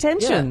 Pay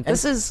attention. Yeah,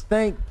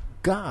 thank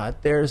God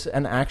there's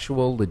an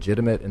actual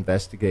legitimate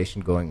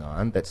investigation going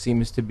on that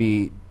seems to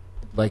be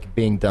like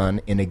being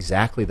done in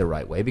exactly the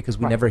right way, because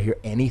we never hear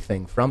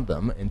anything from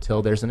them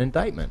until there's an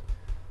indictment.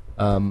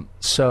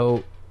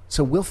 So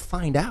we'll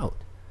find out.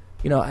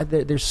 You know,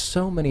 there's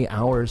so many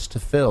hours to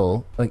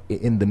fill, like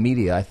in the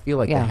media. I feel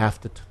like they have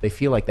to. They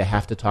feel like they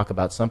have to talk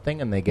about something,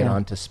 and they get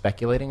on to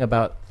speculating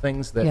about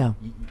things that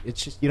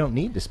it's just you don't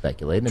need to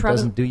speculate, and it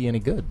doesn't do you any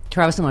good.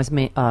 Travis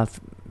and my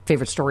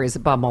favorite story is that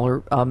Bob Mueller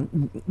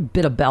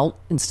bit a belt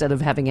instead of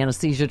having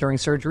anesthesia during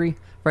surgery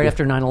right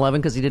after 9/11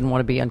 because he didn't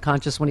want to be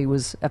unconscious when he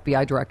was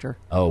FBI director.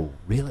 Oh,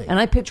 really? And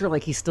I picture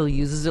like he still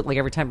uses it. Like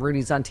every time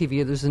Rudy's on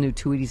TV, there's a new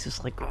tweet. He's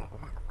just like,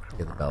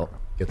 get the belt.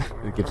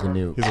 It gives a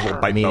new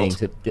bite meaning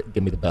belt. to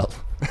give me the belt.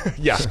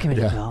 Yeah. just give me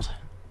the belt.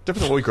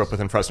 Different than what we grew up with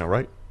in Fresno,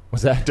 right?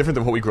 What's that? Different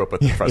than what we grew up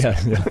with in Fresno.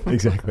 Yeah,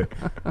 exactly.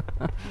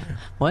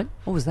 What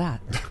was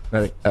that?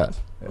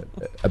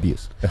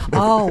 Abuse.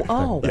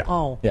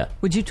 Oh. Yeah.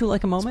 Would you two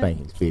like a moment?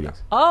 Spankings,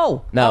 beatings.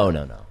 Oh. No.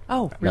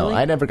 Oh, really? No,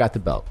 I never got the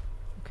belt.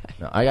 Okay.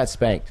 No, I got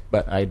spanked,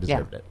 but I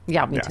deserved it.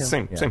 Yeah, me too.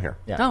 Same here.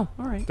 Yeah. Oh,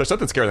 all right. There's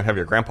nothing scarier than having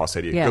your grandpa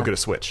say to you, go get a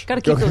switch. Got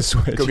to keep those.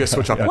 Switch. Go get a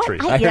switch off the tree.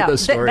 I heard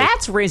those stories.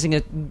 That's raising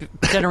a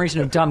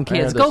generation of dumb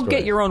kids. those Go stories.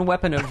 get your own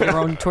weapon of your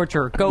own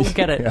torture. Go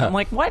get it. Yeah. I'm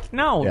like, what?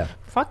 No. Yeah.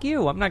 Fuck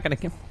you. I'm not going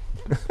to give.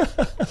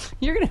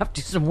 You're going to have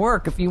to do some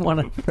work if you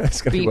want to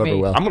That's gonna beat go over me.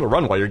 well. I'm going to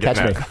run while you're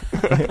getting Catch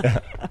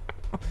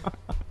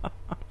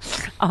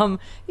that.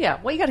 Yeah,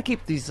 well, you got to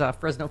keep these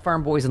Fresno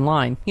farm boys in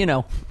line. You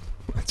know,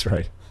 That's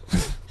right.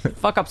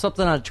 fuck up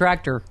something on a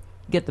tractor,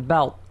 get the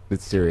belt.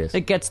 It's serious.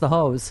 It gets the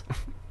hose.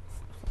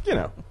 You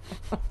know.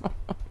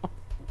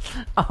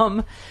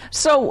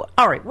 So,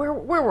 all right, where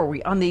were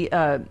we on the?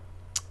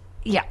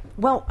 Yeah,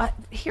 well,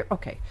 here.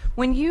 Okay,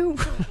 when you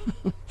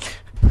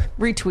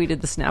retweeted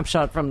the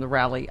snapshot from the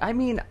rally, I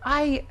mean,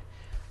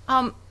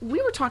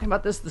 we were talking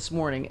about this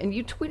morning, and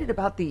you tweeted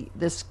about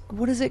this.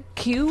 What is it?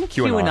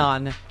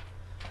 QAnon.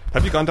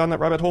 Have you gone down that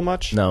rabbit hole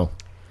much? No,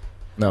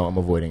 I'm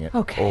avoiding it.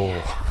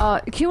 Okay.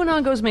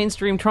 QAnon goes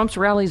mainstream. Trump's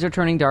rallies are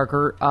turning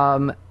darker.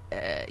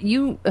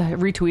 You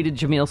retweeted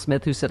Jameel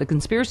Smith, who said a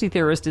conspiracy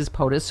theorist is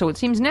POTUS, so it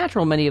seems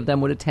natural many of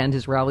them would attend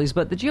his rallies,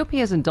 but the GOP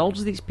has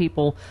indulged these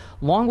people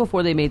long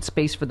before they made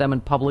space for them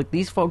in public.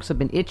 These folks have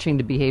been itching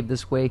to behave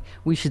this way.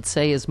 We should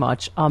say as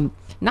much.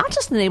 Not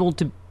just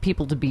enabled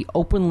people to be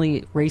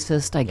openly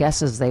racist, I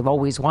guess, as they've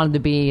always wanted to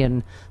be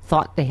and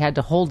thought they had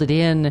to hold it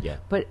in,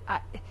 but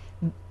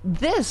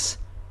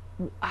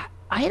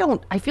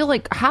I feel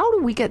like, how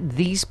do we get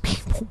these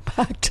people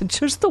back to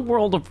just the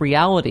world of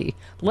reality,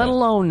 let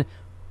alone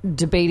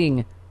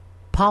debating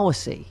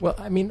policy? Well,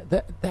 I mean,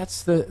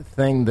 that's the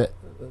thing that,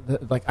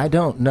 like, I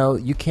don't know.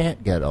 You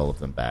can't get all of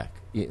them back.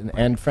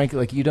 And frankly,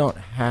 like, you don't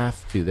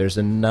have to. There's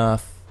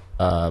enough,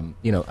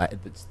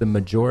 it's the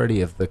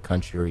majority of the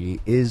country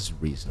is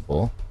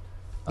reasonable.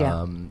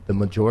 Yeah. The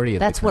majority of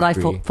That's the what I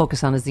country,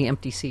 focus on is the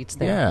empty seats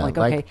there. Yeah, like,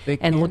 like, okay, they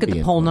and can look at be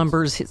the poll influenced.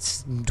 numbers.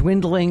 It's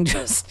dwindling.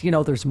 Just,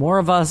 there's more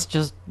of us.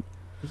 Just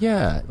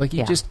Yeah, like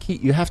you just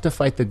you have to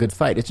fight the good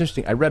fight. It's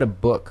interesting. I read a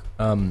book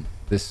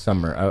this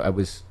summer. I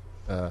was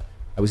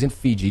in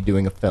Fiji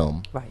doing a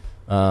film, right.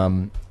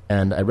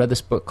 And I read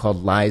this book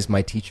called "Lies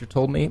My Teacher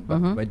Told Me"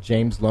 by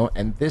James Loewen,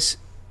 and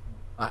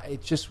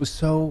it just was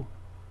so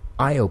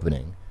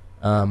eye-opening,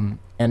 and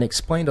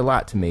explained a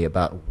lot to me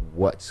about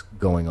what's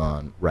going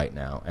on right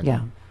now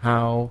and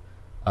how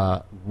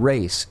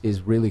race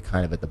is really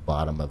kind of at the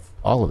bottom of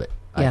all of it.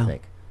 I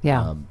think,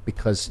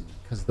 because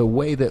the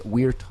way that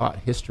we're taught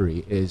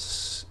history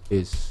is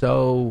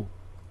so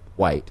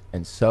white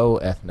and so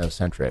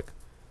ethnocentric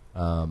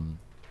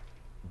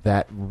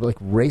that like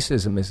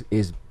racism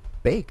is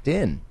baked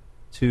in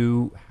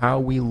to how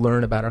we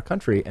learn about our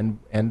country,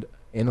 and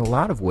in a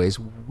lot of ways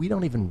we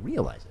don't even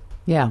realize it.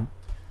 Yeah.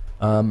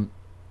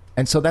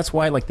 And so that's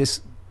why, like,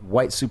 this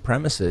white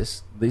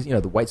supremacist,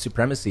 the white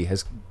supremacy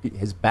has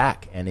his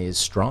back and is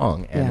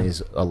strong and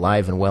is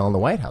alive and well in the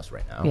White House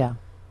right now. Yeah.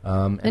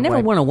 It never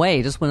went away;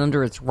 it just went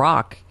under its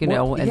rock, And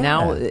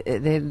now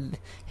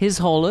his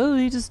whole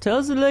he just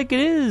tells it like it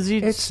is.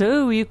 You have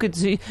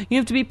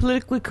to be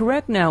politically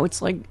correct now.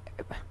 It's like,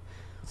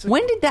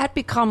 when did that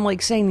become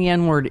like saying the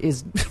N-word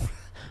is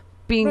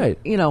being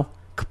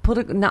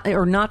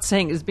not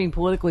saying is being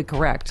politically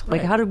correct?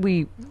 Like, how did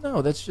we?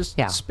 No, that's just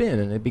spin,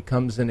 and it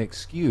becomes an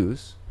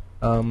excuse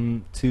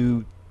to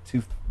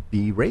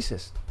be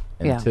racist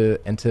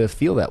and to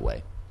feel that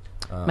way.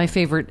 My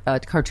favorite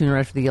cartoon right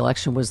after the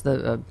election was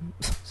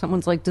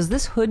someone's like, "Does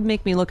this hood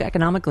make me look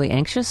economically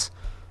anxious?"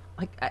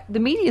 the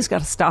media's got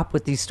to stop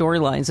with these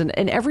storylines,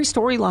 and every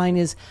storyline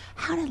is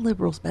how did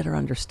liberals better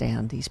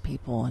understand these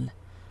people and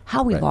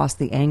how we lost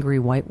the angry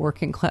white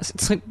working class.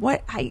 It's like,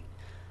 what? I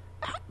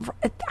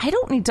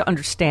don't need to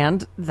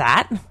understand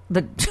that.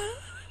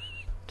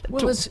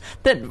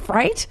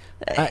 Right?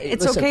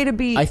 It's listen, okay to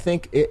be. I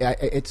think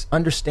it's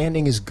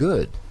understanding is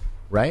good,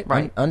 right?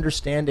 Right.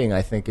 Understanding,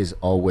 I think, is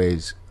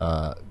always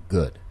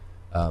good,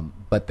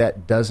 but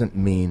that doesn't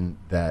mean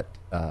that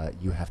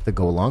you have to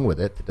go along with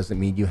it. It doesn't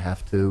mean you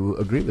have to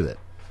agree with it.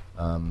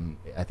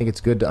 I think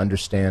it's good to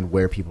understand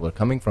where people are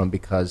coming from,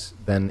 because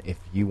then if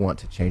you want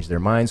to change their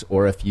minds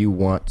or if you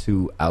want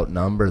to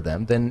outnumber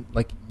them, then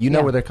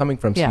know where they're coming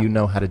from, so you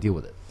know how to deal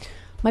with it.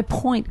 My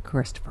point,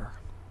 Christopher,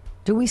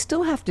 do we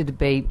still have to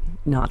debate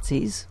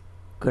Nazis,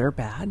 good or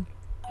bad?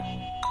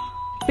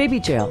 Baby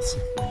jails,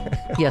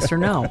 yes or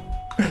no?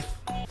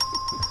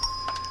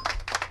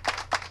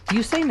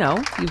 You say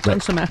no. You've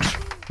done some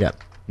action. Yeah,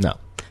 no.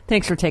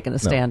 Thanks for taking a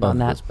stand on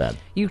that. That's bad.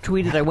 You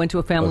tweeted, I went to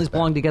a Families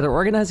Belong Together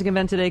organizing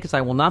event today because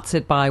I will not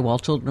sit by while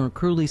children are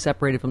cruelly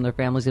separated from their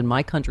families in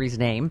my country's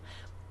name.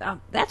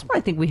 That's what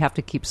I think we have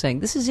to keep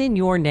saying. This is in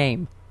your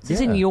name. This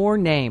is in your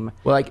name.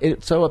 Well,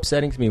 it's so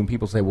upsetting to me when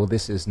people say, well,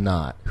 this is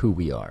not who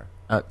we are.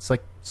 It's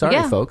like,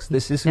 sorry, folks,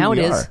 this is who now we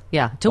are. Now it is.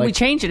 Yeah, until we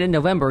change it in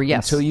November,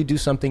 yes. Until you do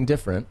something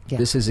different,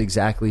 this is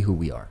exactly who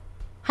we are.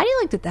 How do you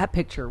like that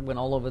picture went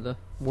all over the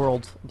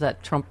world,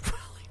 that Trump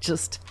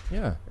just...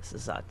 Yeah. This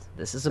is us.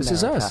 This is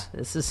America.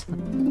 This is us.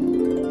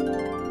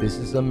 This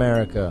is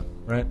America,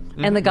 right?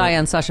 And the guy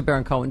on Sacha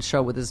Baron Cohen's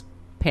show with his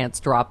pants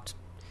dropped,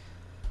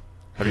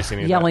 Have you seen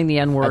any yelling the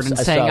N-word and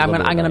saying, I'm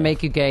going to to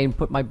make you gay and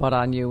put my butt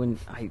on you. And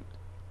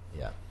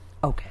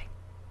okay,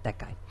 that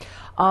guy.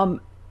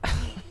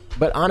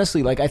 But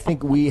honestly, I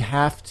think we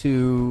have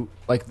to,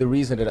 the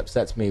reason it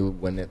upsets me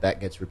when that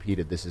gets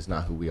repeated, this is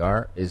not who we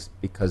are, is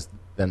because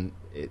then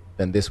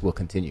this will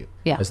continue.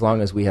 Yeah. As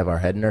long as we have our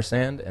head in our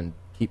sand and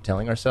keep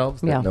telling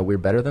ourselves that, no, we're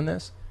better than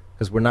this,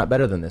 because we're not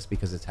better than this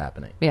because it's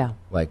happening. Yeah.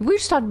 We were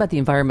just talking about the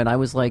environment. I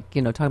was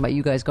talking about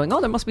you guys going, oh,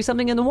 there must be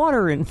something in the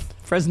water in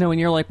Fresno. And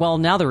you're like, well,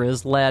 now there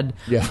is lead.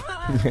 Yeah.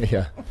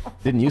 Yeah.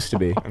 Didn't used to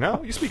be. No,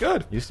 it used to be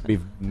good. Used to be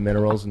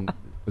minerals and it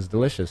was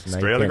delicious. And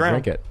Straight now out you of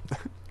can't the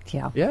drink it.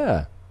 Yeah.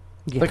 Yeah.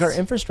 Yes. Our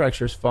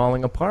infrastructure's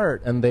falling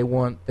apart, and they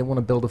want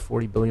to build a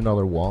 $40 billion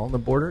wall on the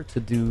border to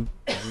do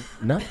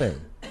nothing.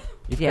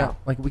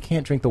 We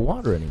can't drink the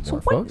water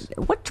anymore, folks.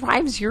 What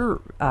drives your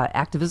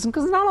activism?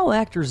 Because not all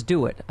actors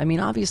do it. I mean,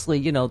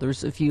 obviously,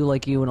 there's a few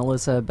like you and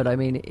Alyssa, but I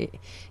mean,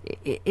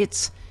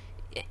 it's,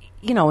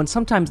 and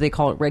sometimes they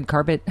call it red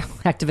carpet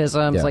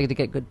activism, to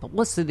get good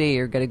publicity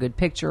or get a good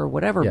picture or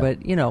whatever. Yeah.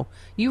 But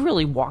you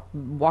really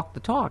walk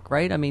the talk,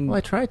 right? I mean, well,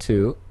 I try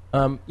to.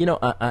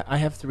 I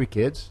have 3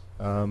 kids.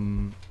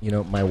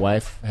 My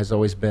wife has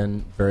always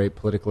been very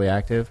politically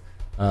active.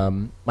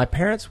 My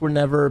parents were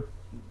never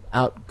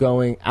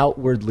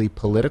outwardly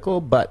political,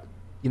 but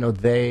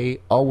they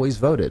always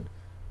voted.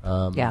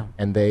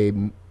 And they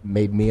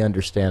made me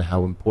understand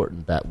how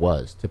important that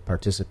was to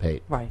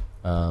participate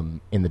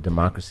in the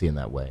democracy in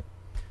that way.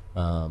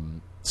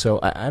 So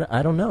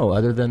I don't know,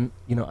 other than,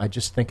 I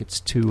just think it's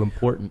too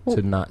important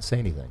to not say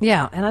anything.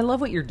 Yeah, and I love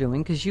what you're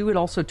doing, because you had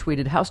also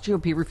tweeted, House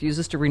GOP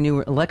refuses to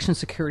renew election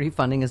security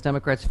funding as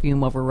Democrats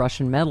fume over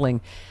Russian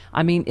meddling.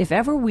 I mean, if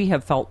ever we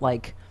have felt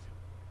like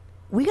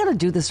we got to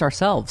do this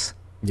ourselves.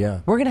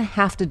 Yeah. We're going to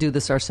have to do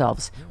this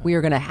ourselves. Yeah. We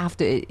are going to have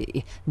to,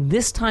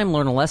 this time,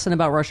 learn a lesson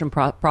about Russian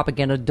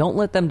propaganda. Don't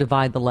let them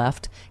divide the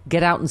left.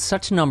 Get out in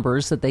such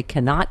numbers that they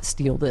cannot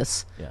steal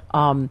this. Yeah.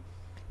 I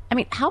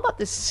mean, how about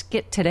this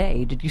skit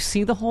today? Did you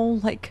see the whole,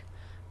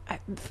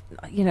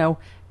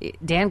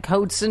 Dan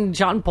Coates and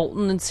John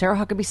Bolton and Sarah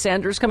Huckabee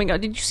Sanders coming out?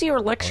 Did you see her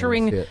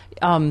lecturing,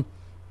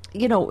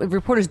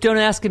 reporters don't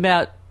ask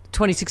about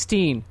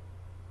 2016?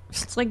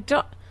 It's like,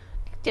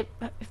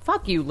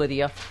 fuck you,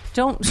 Lydia.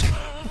 Don't...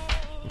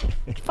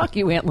 Fuck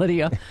you, Aunt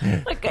Lydia.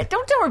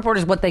 Don't tell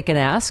reporters what they can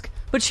ask.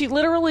 But she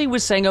literally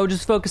was saying,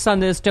 just focus on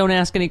this, don't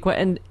ask any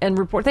questions, and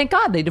report. Thank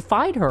God they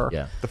defied her.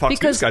 Yeah. The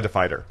Fox News guy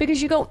defied her.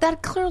 Because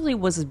that clearly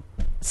was a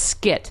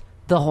skit.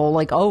 The whole,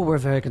 we're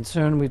very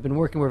concerned, we've been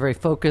working, we're very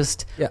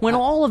focused. Yeah, when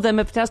all of them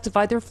have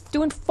testified, they're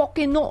doing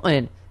fucking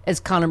nothing. As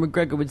Conor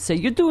McGregor would say,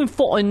 you're doing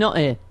fucking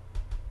nothing.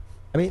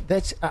 I mean,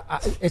 that's,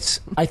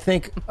 I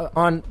think,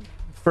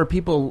 for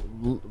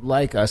people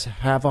like us,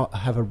 have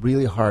a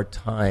really hard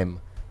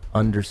time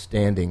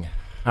understanding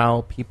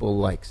how people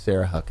like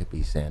Sarah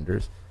Huckabee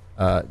Sanders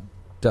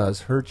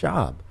does her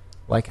job.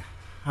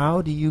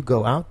 How do you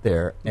go out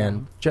there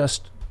and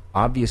just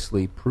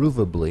obviously,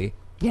 provably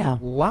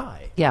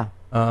lie? Yeah.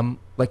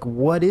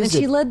 What is it?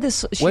 She led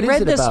this. What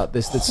is it about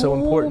this that's so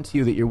important to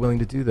you that you're willing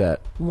to do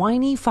that?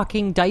 Whiny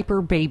fucking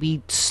diaper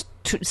baby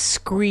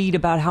screed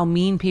about how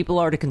mean people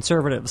are to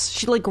conservatives.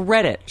 She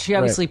read it. She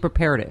obviously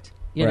prepared it.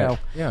 Yeah.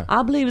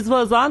 I believe, as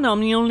well as I know,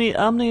 I'm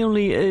the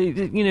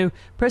only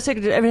press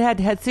secretary ever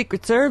had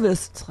Secret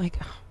Service. It's like,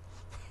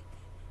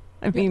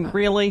 I mean,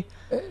 really?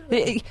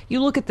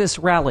 You look at this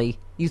rally,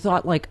 you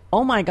thought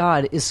oh my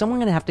God, is someone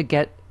going to have to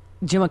get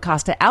Jim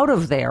Acosta out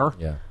of there?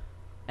 Yeah.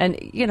 And,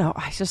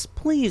 I just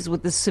pleased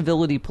with this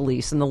civility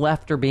police and the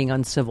left are being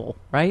uncivil,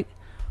 right?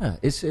 Yeah,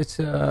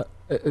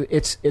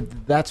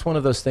 that's one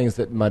of those things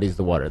that muddies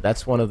the water.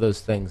 That's one of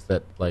those things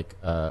that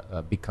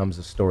becomes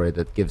a story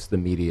that gives the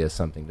media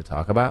something to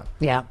talk about.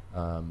 Yeah.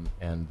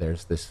 And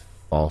there's this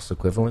false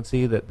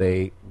equivalency that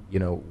they,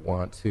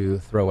 want to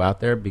throw out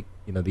there.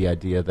 The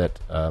idea that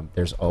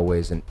there's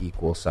always an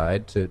equal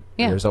side to.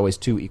 Yeah. There's always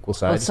two equal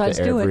sides to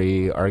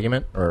every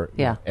argument or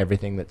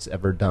everything that's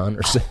ever done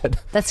or said.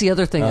 That's the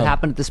other thing that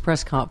happened at this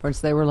press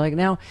conference. They were like,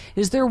 "Now,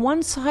 is there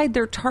one side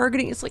they're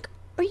targeting?" It's like,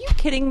 are you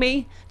kidding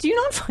me? Do you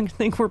not fucking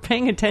think we're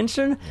paying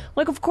attention?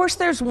 Like, of course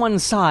there's one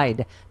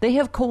side. They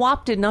have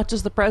co-opted not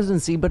just the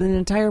presidency, but an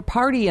entire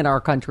party in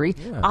our country.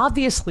 Yeah.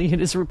 Obviously, it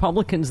is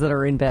Republicans that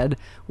are in bed,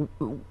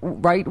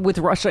 right, with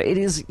Russia. It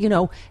is,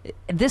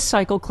 this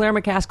cycle, Claire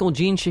McCaskill,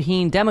 Jeanne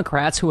Shaheen,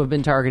 Democrats who have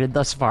been targeted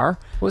thus far.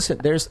 Listen,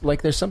 there's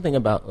something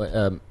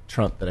about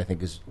Trump that I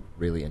think is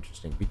really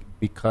interesting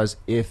because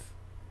in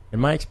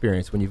my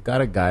experience, when you've got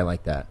a guy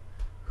like that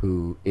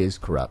who is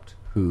corrupt,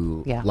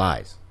 who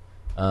lies,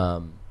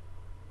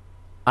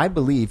 I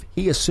believe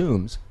he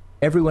assumes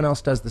everyone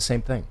else does the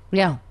same thing.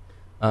 Yeah.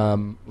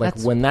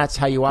 When that's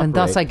how you operate. And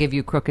thus I give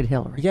you Crooked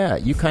Hillary. Yeah,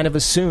 you kind of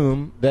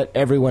assume that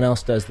everyone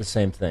else does the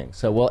same thing.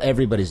 So,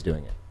 everybody's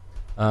doing it.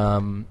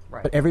 Right.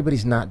 But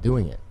everybody's not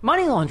doing it.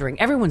 Money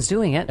laundering, everyone's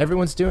doing it.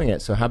 Everyone's doing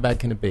it, so how bad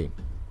can it be?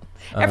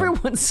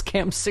 Everyone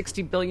scammed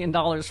 $60 billion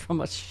from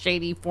a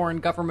shady foreign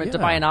government to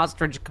buy an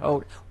ostrich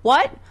coat.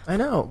 What? I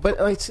know, but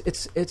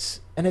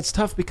it's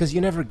tough because you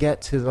never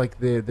get to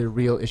the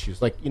real issues.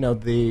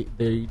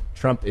 The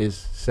Trump is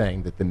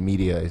saying that the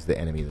media is the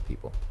enemy of the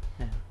people.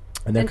 Yeah.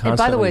 And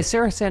by the way,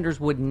 Sarah Sanders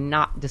would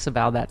not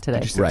disavow that today.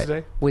 Did you see it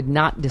today? Would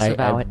not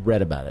disavow it. I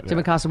read about it. Jim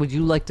Acosta, would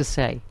you like to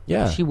say?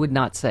 Yeah. She would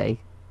not say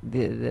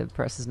the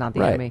press is not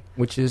the enemy.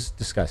 Which is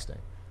disgusting.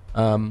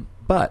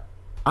 But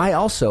I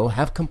also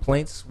have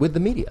complaints with the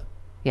media.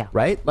 Yeah.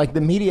 Right? Like the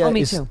media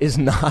is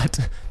not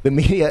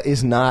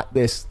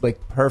this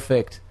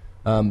perfect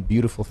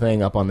beautiful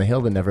thing up on the hill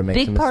that never makes a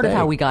mistake. Big part of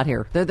how we got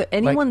here.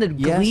 Anyone that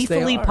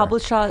gleefully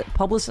published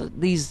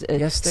these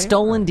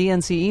stolen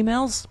DNC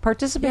emails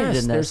participated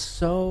in this.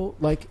 So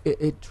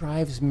it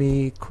drives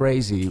me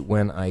crazy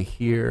when I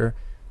hear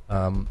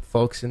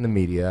folks in the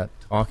media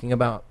talking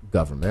about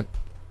government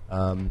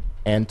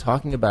and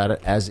talking about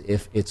it as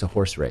if it's a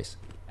horse race.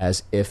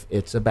 As if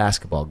it's a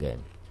basketball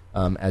game,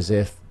 as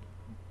if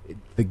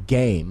the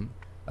game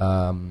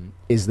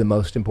is the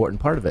most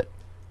important part of it,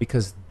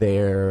 because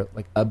they're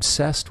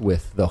obsessed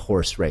with the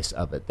horse race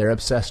of it. They're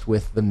obsessed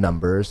with the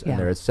numbers and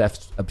they're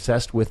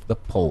obsessed with the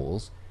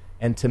polls.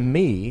 And to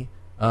me,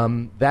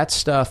 that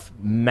stuff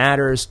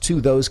matters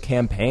to those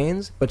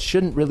campaigns, but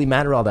shouldn't really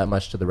matter all that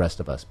much to the rest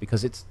of us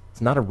because it's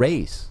not a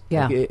race.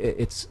 Yeah,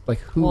 it's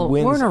who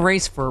wins. We're in a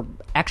race for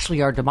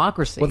actually our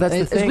democracy. Well, that's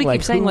the thing. As we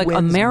keep saying,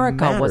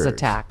 America matters. Was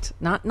attacked.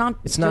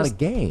 It's not a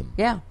game.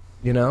 Yeah.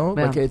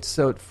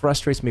 So it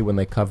frustrates me when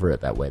they cover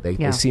it that way.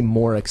 They seem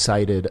more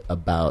excited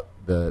about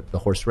the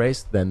horse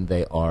race than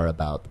they are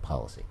about the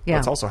policy. Yeah.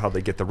 That's also how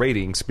they get the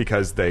ratings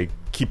because they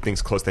keep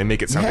things close. They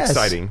make it sound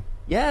exciting.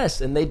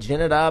 Yes, and they gin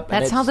it up.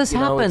 That's how this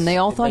happened. They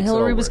all thought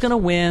Hillary was going to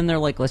win. They're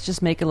like, let's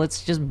just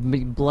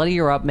bloody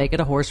her up, make it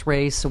a horse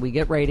race so we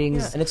get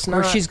ratings. Yeah, and it's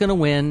not, she's going to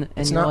win. And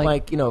it's not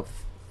like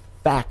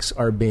facts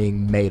are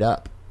being made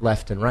up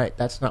left and right.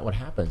 That's not what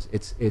happens.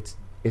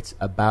 It's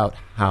about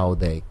how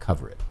they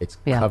cover it. It's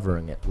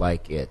covering it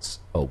like it's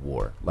a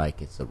war,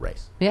 like it's a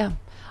race. Yeah.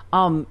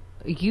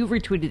 You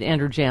retweeted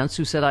Andrew Jantz,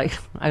 who said,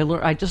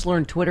 I just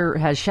learned Twitter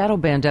has shadow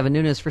banned Devin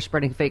Nunes for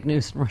spreading fake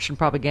news and Russian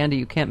propaganda.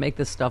 You can't make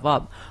this stuff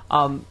up.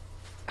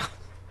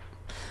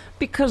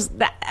 Because,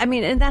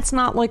 and that's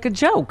not like a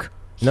joke.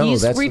 No,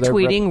 He's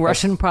retweeting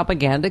Russian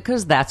propaganda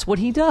because that's what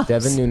he does.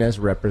 Devin Nunes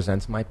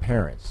represents my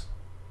parents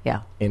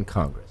in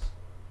Congress.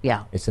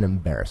 Yeah. It's an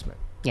embarrassment.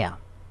 Yeah.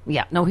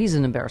 Yeah, no, he's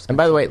an embarrassment. And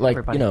by the way,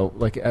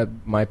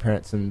 my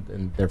parents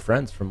and their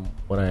friends, from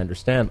what I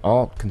understand,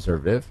 all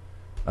conservative.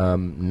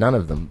 None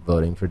of them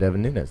voting for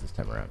Devin Nunes this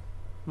time around.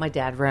 My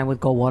dad ran with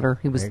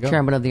Goldwater. He was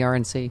chairman of the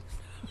RNC.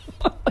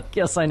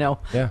 Yes, I know.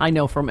 Yeah. I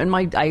know from, and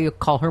I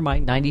call her my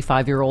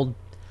 95-year-old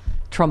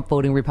Trump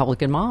voting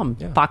Republican mom.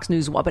 Yeah. Fox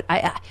News. But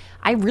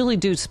I really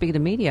do speak to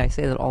media. I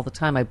say that all the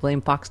time. I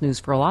blame Fox News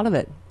for a lot of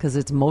it because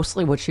it's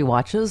mostly what she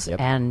watches. Yep.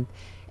 And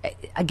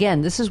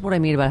again, this is what I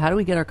mean about how do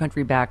we get our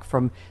country back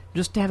from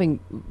just having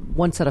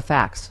one set of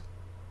facts.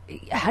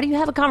 How do you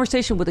have a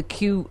conversation with a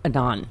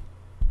QAnon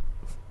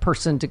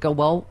person to go,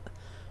 well,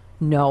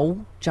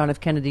 no, John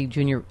F. Kennedy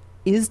Jr.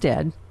 is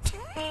dead.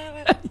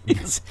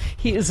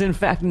 He is in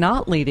fact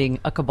not leading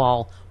a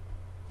cabal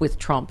with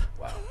Trump.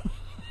 Wow.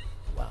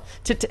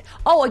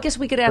 I guess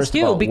we could ask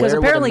you because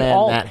apparently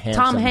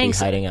Tom Hanks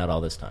hiding out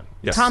all this time.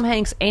 Yes. Tom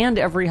Hanks and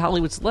every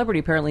Hollywood celebrity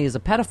apparently is a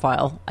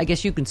pedophile. I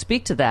guess you can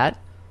speak to that,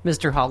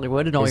 Mr.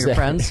 Hollywood, and all your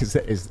friends.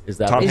 Is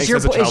that Tom Hanks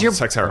has a child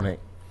sex harem?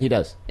 He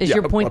does. Is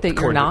your point that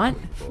you're not?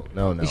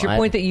 No. Is your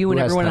point that you and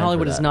everyone in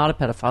Hollywood is not a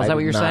pedophile? Is that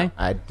what you're saying?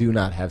 I do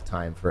not have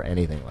time for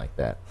anything like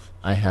that.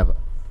 I have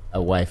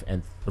a wife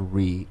and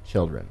 3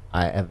 children.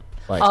 I have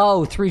Like,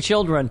 Oh, 3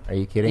 children. Are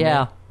you kidding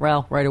Yeah. me?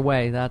 Well, right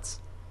away. That's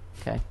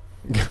okay.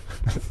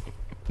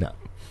 No.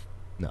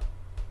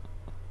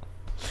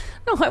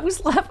 No, I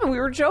was laughing. We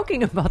were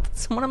joking about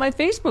this. Someone on my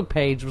Facebook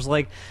page was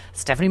like,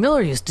 Stephanie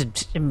Miller used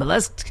to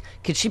molest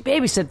kids she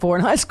babysat for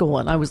in high school.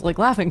 And I was like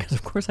laughing because,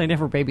 of course, I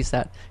never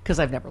babysat because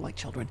I've never liked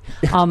children.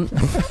 I've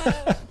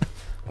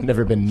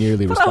never been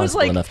nearly But I was responsible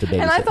like, enough to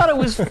babysit. and I thought it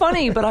was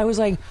funny, but I was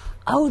like,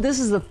 oh, this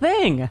is the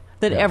thing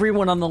that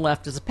everyone on the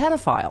left is a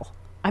pedophile.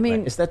 I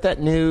mean, Is that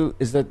new?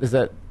 Is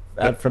that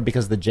from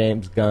because the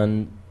James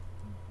Gunn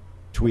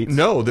tweets?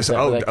 No, this. Is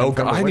that where that come Oh,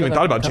 from? I hadn't Where even did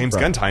thought that about come James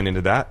from? Gunn tying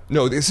into that.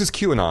 No, this is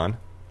QAnon.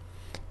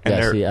 And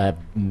Yeah,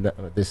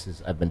 they're- see,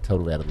 I've been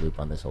totally out of the loop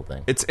on this whole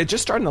thing. it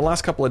just started in the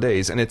last couple of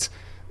days, and it's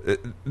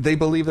they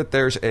believe that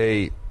there's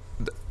the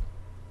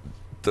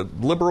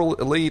liberal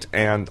elite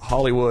and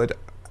Hollywood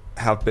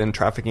have been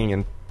trafficking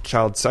in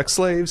child sex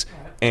slaves,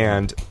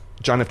 and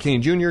John F.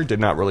 Kennedy Jr. did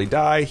not really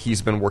die.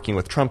 He's been working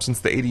with Trump since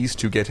the 80s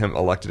to get him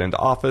elected into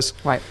office,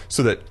 Right.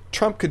 so that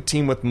Trump could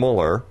team with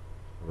Mueller,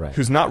 Right.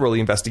 who's not really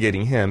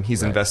investigating him.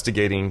 He's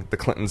investigating the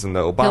Clintons and the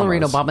Obamas. Hillary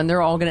and Obama, and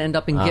they're all going to end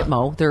up in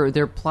Gitmo.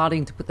 They're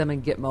plotting to put them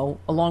in Gitmo,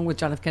 along with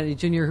John F. Kennedy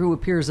Jr., who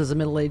appears as a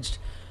middle-aged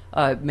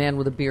man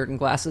with a beard and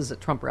glasses at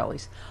Trump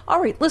rallies.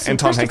 All right, listen, And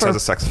Tom Hanks Christopher- has a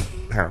sex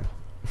harem.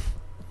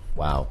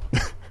 Wow.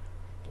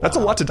 That's a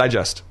lot to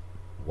digest.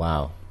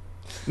 Wow.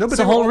 No, but It's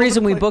they the were all whole over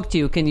reason the we place. booked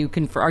you. Can you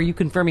are you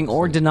confirming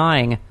or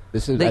denying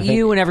This is- I that think-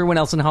 you and everyone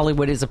else in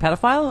Hollywood is a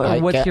pedophile? Or I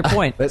what's can't- your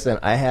point? Listen,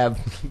 I have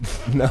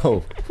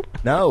no.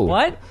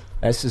 What?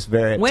 That's just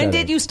very. When upsetting.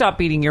 did you stop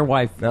beating your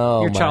wife?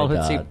 Oh, your my childhood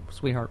God.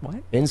 sweetheart. What?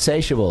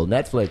 Insatiable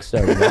Netflix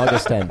starting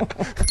August 10th.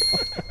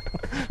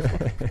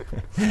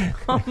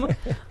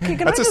 Okay, can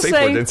That's I a just safe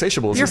say, word.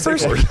 Insatiable is your a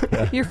safe first,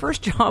 word. your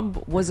first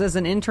job was as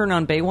an intern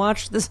on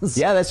Baywatch. This is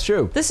Yeah, that's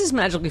true. This is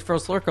magically full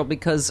circle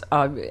because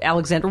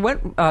Alexandra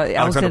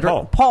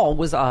Paul. Paul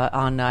was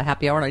on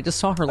Happy Hour, and I just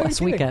saw her last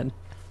kidding? weekend.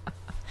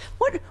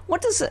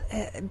 What does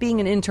being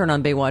an intern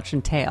on Baywatch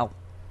entail?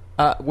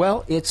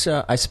 Well, it's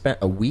I spent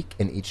a week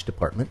in each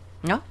department.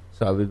 Yeah.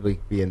 So I would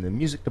be in the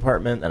music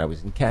department, and I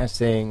was in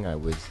casting. I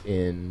was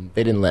in.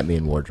 They didn't let me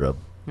in wardrobe.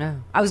 Yeah.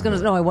 I was going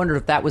to know. I wondered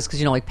if that was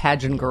because like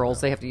pageant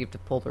girls, they you have to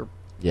pull their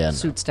Yeah, no.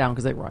 suits down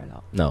because they ride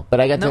up. No, but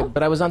I got No? to.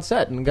 But I was on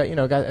set and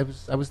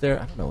I was there.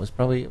 I don't know. It was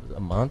probably a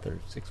month or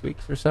 6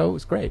 weeks or so. It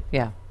was great.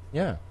 Yeah.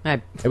 Yeah.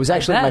 I It was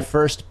actually my bet.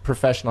 first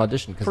professional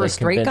audition because For I a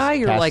straight convinced guy,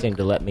 you're like- casting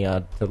to let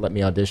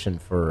me audition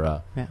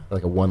for Yeah.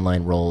 like a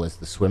one-line role as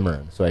the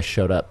swimmer. So I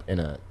showed up in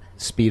a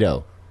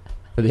Speedo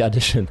for the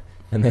audition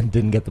and then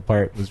didn't get the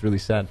part. It was really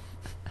sad.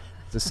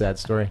 It's a sad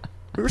story.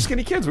 We were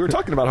skinny kids. We were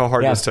talking about how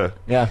hard it Yeah. is to.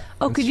 Yeah.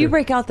 Oh, that's could you true.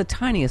 break out the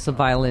tiniest of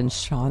violins,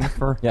 Sean,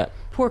 for Yeah.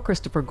 poor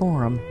Christopher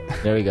Gorham,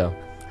 There you go.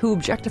 who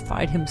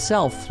objectified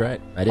himself? That's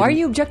right. Why are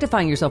you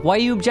objectifying yourself? Why are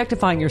you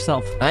objectifying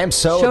yourself? I am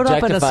so Showed up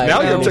in a objectified.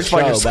 Now in you're this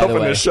objectifying show, yourself by the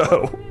in way. this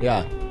show.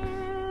 Yeah.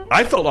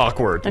 I felt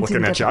awkward That's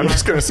looking at you. I'm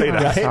just going to say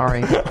that.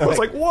 Sorry. I was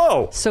like,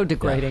 whoa. So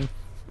degrading.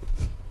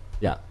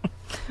 Yeah.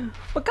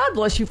 But God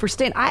bless you for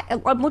staying.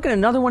 I'm looking at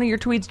another one of your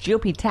tweets.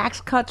 GOP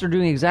tax cuts are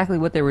doing exactly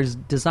what they were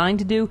designed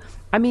to do.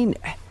 I mean,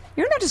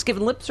 you're not just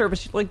giving lip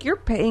service. Like, you're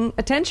paying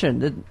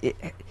attention.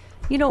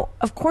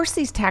 Of course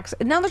these tax...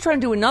 Now they're trying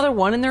to do another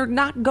one, and they're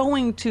not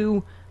going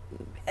to...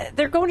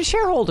 They're going to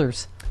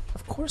shareholders.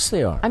 Of course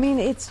they are. I mean,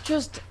 it's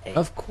just...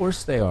 Of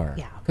course they are.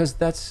 Yeah. Because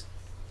that's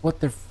what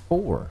they're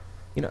for.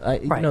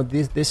 Right.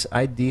 This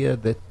idea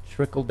that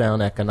trickle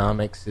down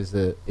economics is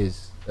a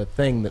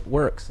thing that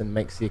works and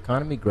makes the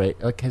economy great,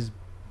 has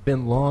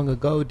been long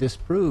ago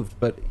disproved.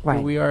 But here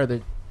Right. we are.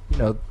 That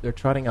they're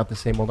trotting out the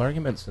same old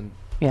arguments, and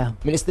Yeah.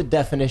 I mean it's the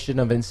definition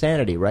of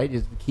insanity, right?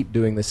 You keep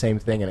doing the same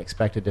thing and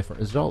expect a different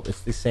result.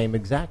 It's the same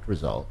exact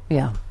result.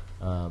 Yeah.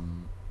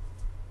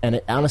 And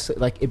it honestly,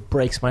 it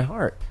breaks my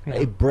heart. Yeah.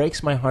 It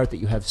breaks my heart that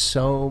you have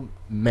so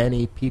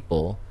many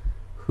people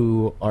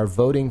who are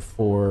voting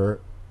for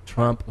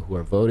Trump, who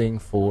are voting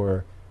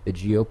for the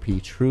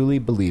GOP, truly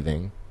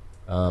believing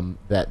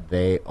that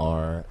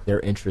their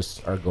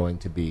interests are going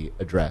to be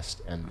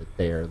addressed and that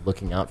they are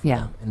looking out for Yeah.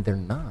 them. And they're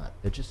not.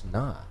 They're just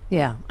not.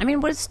 Yeah. I mean,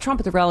 what is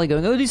Trump at the rally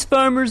going, oh, these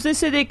farmers, they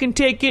say they can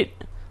take it.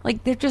 Like,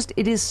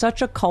 it is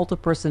such a cult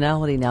of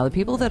personality now. The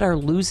people that are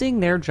losing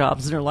their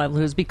jobs and their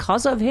livelihoods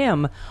because of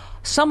him,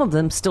 some of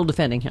them still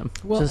defending him.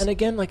 Well, Just- and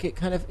again,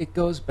 it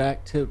goes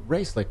back to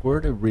race. We're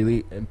at a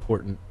really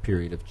important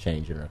period of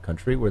change in our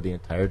country where the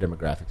entire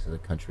demographics of the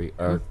country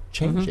are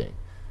changing.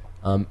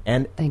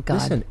 And Thank God.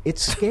 listen, it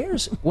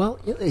scares.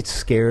 It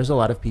scares a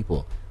lot of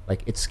people.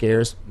 It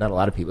scares not a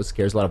lot of people. It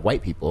scares a lot of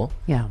white people.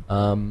 Yeah.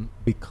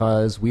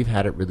 Because we've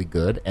had it really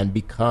good, and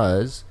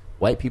because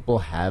white people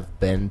have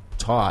been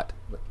taught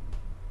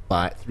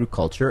through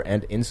culture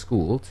and in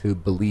school to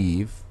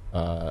believe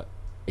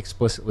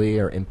explicitly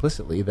or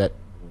implicitly that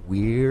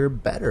we're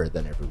better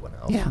than everyone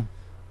else. Yeah.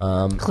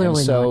 And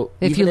Clearly so not.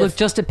 If even you look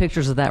just at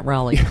pictures of that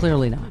rally,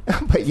 clearly not.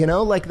 but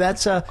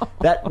that's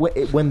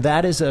when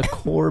that is a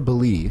core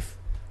belief,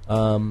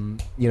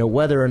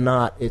 Whether or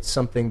not it's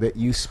something that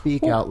you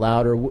speak out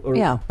loud or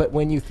Yeah. But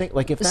when you think,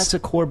 like, if that's a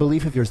core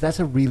belief of yours, that's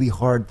a really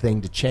hard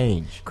thing to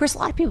change. Chris, a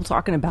lot of people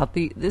talking about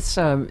this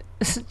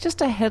is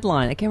just a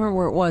headline. I can't remember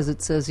where it was.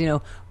 It says,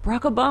 Barack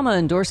Obama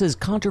endorses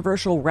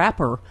controversial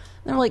rapper. And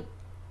they're like,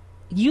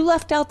 you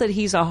left out that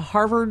he's a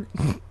Harvard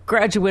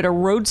graduate, a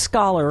Rhodes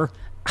Scholar,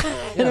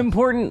 an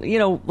important,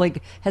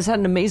 has had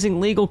an amazing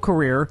legal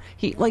career.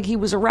 He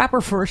was a rapper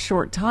for a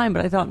short time,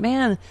 but I thought,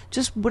 man,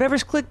 just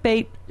whatever's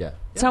clickbait. Yeah.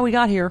 That's how we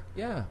got here.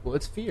 Yeah, well,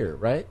 it's fear,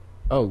 right?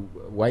 Oh,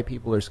 white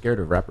people are scared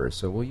of rappers,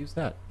 so we'll use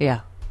that.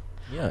 Yeah.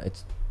 Yeah,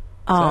 it's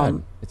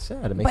sad. It's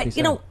sad. It makes me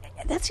sad.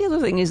 But, that's the other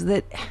thing is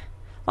that a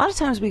lot of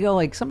times we go,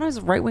 like,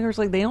 sometimes right-wingers,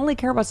 like, they only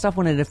care about stuff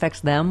when it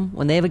affects them,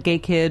 when they have a gay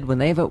kid, when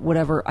they have a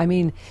whatever. I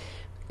mean,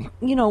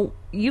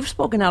 you've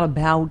spoken out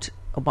about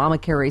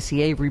Obamacare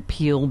ACA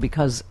repeal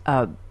because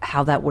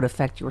how that would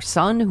affect your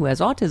son who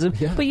has autism.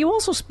 Yeah. But you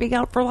also speak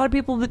out for a lot of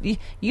people that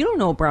you don't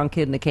know a brown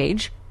kid in a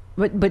cage.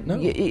 But no.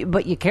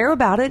 you care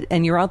about it,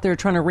 and you're out there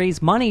trying to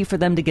raise money for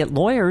them to get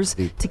lawyers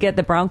to get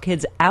the brown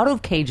kids out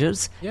of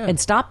cages and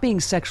stop being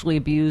sexually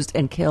abused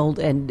and killed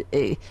and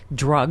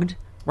drugged,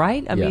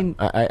 right? I mean...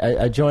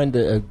 I joined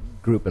a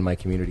group in my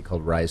community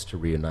called Rise to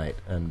Reunite,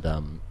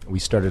 and we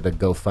started a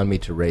GoFundMe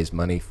to raise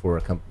money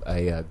for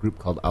a group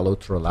called Al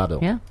Otro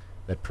Lado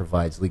that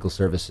provides legal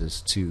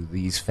services to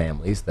these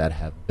families that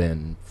have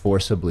been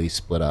forcibly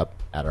split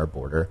up at our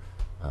border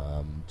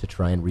to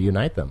try and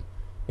reunite them.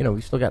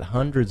 We've still got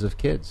hundreds of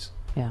kids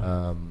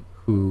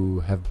who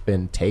have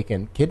been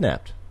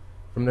kidnapped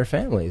from their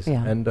families,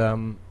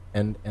 and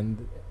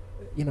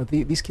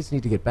these kids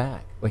need to get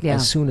back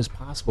as soon as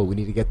possible. We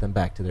need to get them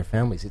back to their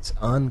families. It's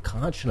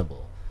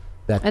unconscionable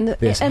that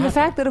this happened. The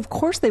fact that of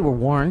course they were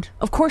warned.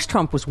 Of course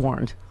Trump was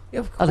warned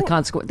of the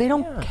consequence. They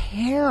don't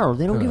care.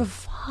 They don't give a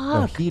fuck.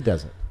 No, he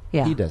doesn't.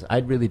 Yeah. He does. I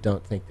really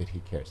don't think that he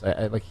cares.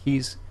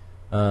 He's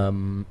I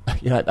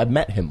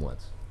met him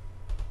once.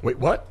 Wait,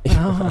 what?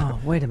 Oh,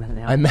 wait a minute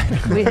now. I met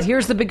him. Wait,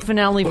 here's the big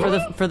finale for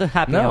the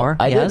happy hour.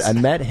 I did. I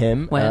met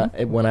him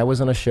when I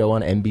was on a show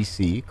on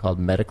NBC called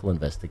Medical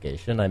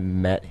Investigation. I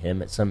met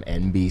him at some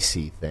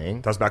NBC thing.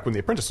 That was back when The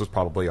Apprentice was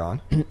probably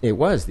on. It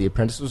was. The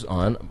Apprentice was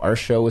on. Our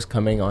show was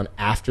coming on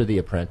after The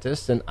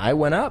Apprentice, and I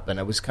went up and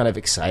I was kind of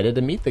excited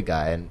to meet the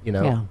guy, and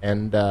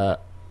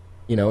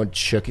and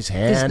shook his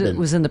hand. This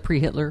was in the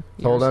pre-Hitler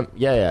years. Told him,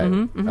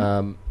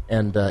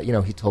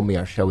 he told me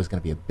our show was going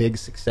to be a big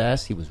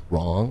success. He was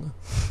wrong.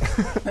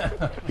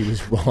 He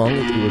was wrong. We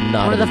were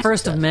not one of the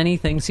first of many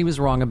things he was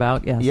wrong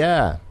about. Yes.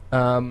 Yeah.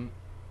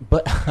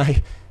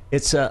 But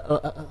it's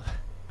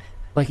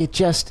it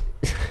just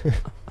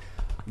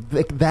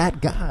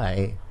that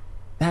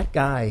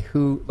guy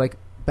who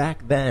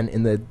back then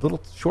in the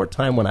little short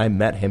time when I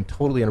met him,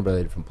 totally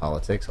unrelated from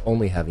politics,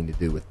 only having to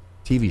do with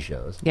TV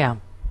shows. Yeah.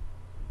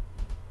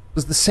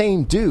 Was the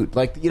same dude.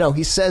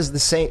 He said the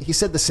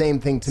same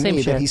thing to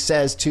me that he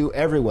says to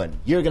everyone.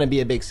 You're going to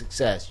be a big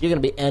success. You're going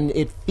to be, and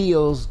it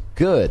feels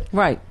good.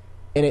 Right.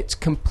 And it's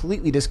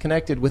completely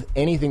disconnected with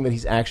anything that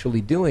he's actually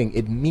doing.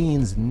 It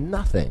means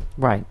nothing.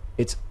 Right.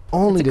 It's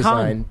only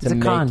designed to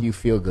make you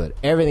feel good.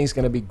 Everything's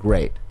going to be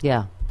great.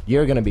 Yeah.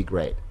 You're going to be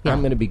great. Yeah. I'm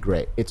going to be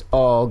great. It's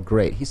all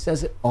great. He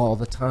says it all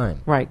the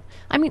time. Right.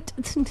 I mean,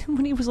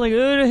 when he was like,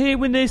 I hate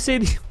when they say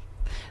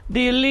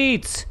the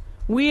elites.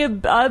 We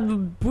have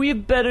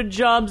better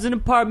jobs and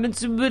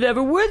apartments and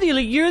whatever. We're the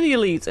elite. You're the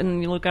elites.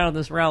 And you look out of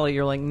this rally,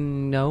 you're like,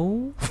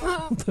 no,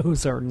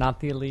 those are not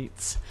the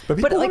elites. But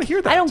people want to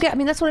hear that. I don't get. I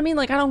mean, that's what I mean.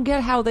 I don't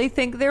get how they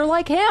think they're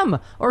like him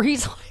or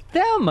he's like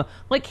them.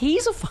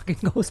 He's a fucking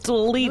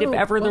coastal elite if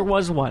ever there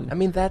was one. I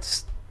mean,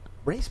 that's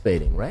race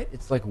baiting, right?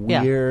 It's like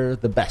we're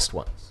the best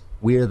ones.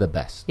 We're the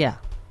best. Yeah.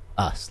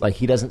 Us.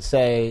 He doesn't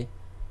say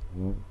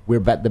we're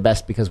the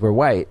best because we're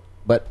white,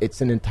 but it's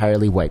an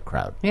entirely white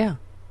crowd. Yeah.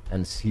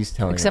 And he's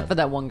telling except for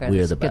that one guy that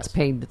gets best.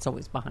 paid that's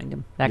always behind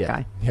him. That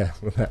guy. Yeah,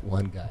 that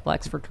one guy.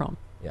 Blacks for Trump.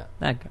 Yeah.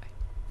 That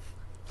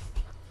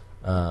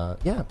guy.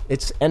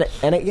 It's and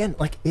again,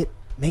 it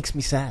makes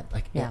me sad.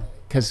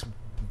 Because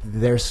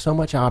there's so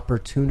much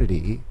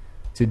opportunity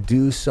to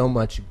do so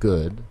much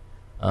good,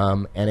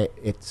 and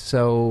it's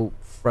so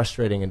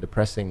frustrating and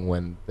depressing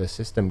when the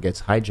system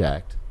gets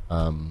hijacked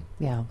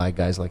by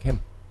guys like him.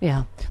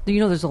 Yeah.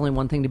 There's only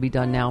one thing to be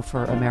done now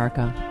for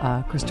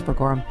America, Christopher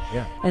Gorham.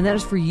 Yeah. And that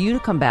is for you to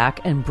come back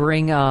and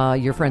bring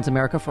your friends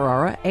America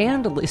Ferrara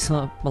and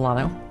Alyssa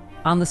Milano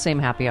on the same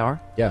happy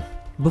hour. Yeah.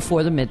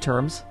 Before the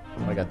midterms.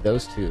 Oh, I got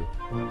those two.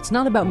 It's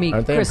not about me,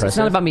 Aren't they Chris. impressive? It's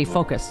not about me.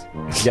 Focus.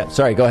 Yeah,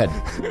 sorry. Go ahead.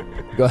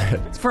 Go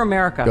ahead. It's for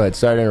America. Go ahead.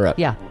 Sorry to interrupt.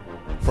 Yeah.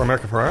 For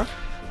America Ferrara?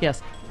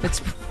 Yes. It's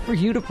for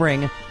you to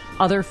bring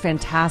other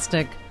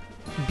fantastic,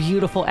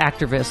 beautiful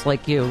activists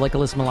like you, like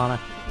Alyssa Milano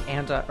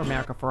and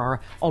America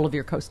Ferrara, all of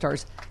your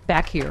co-stars,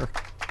 back here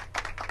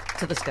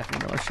to the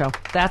Stephanie Miller Show.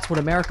 That's what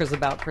America's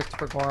about,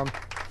 Christopher Gorham.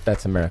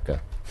 That's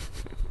America.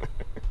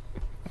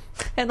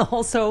 And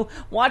also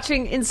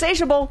watching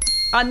Insatiable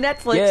on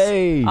Netflix.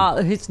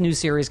 Yay! His new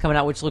series coming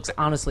out, which looks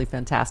honestly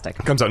fantastic.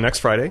 It comes out next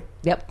Friday.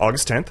 Yep.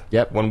 August 10th.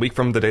 Yep. 1 week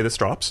from the day this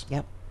drops.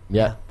 Yep.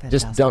 Yeah.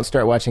 Just fantastic. don't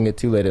start watching it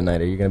too late at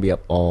night or you're going to be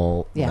up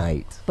all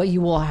night. But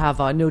you will have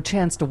no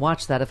chance to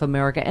watch that if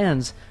America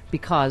ends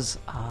because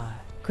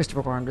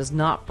Christopher Gorham does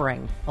not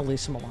bring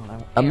Alicia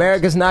Milano. and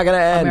America's not going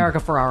to end. America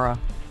Ferrara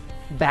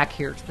back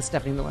here to the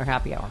Stephanie Miller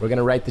Happy Hour. We're going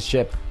to right the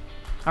ship.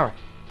 All right.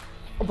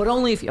 But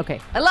only if you... Okay.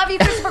 I love you,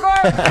 Christopher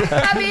Gorham.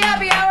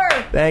 Happy hour.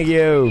 Thank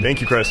you.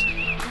 Thank you, Chris.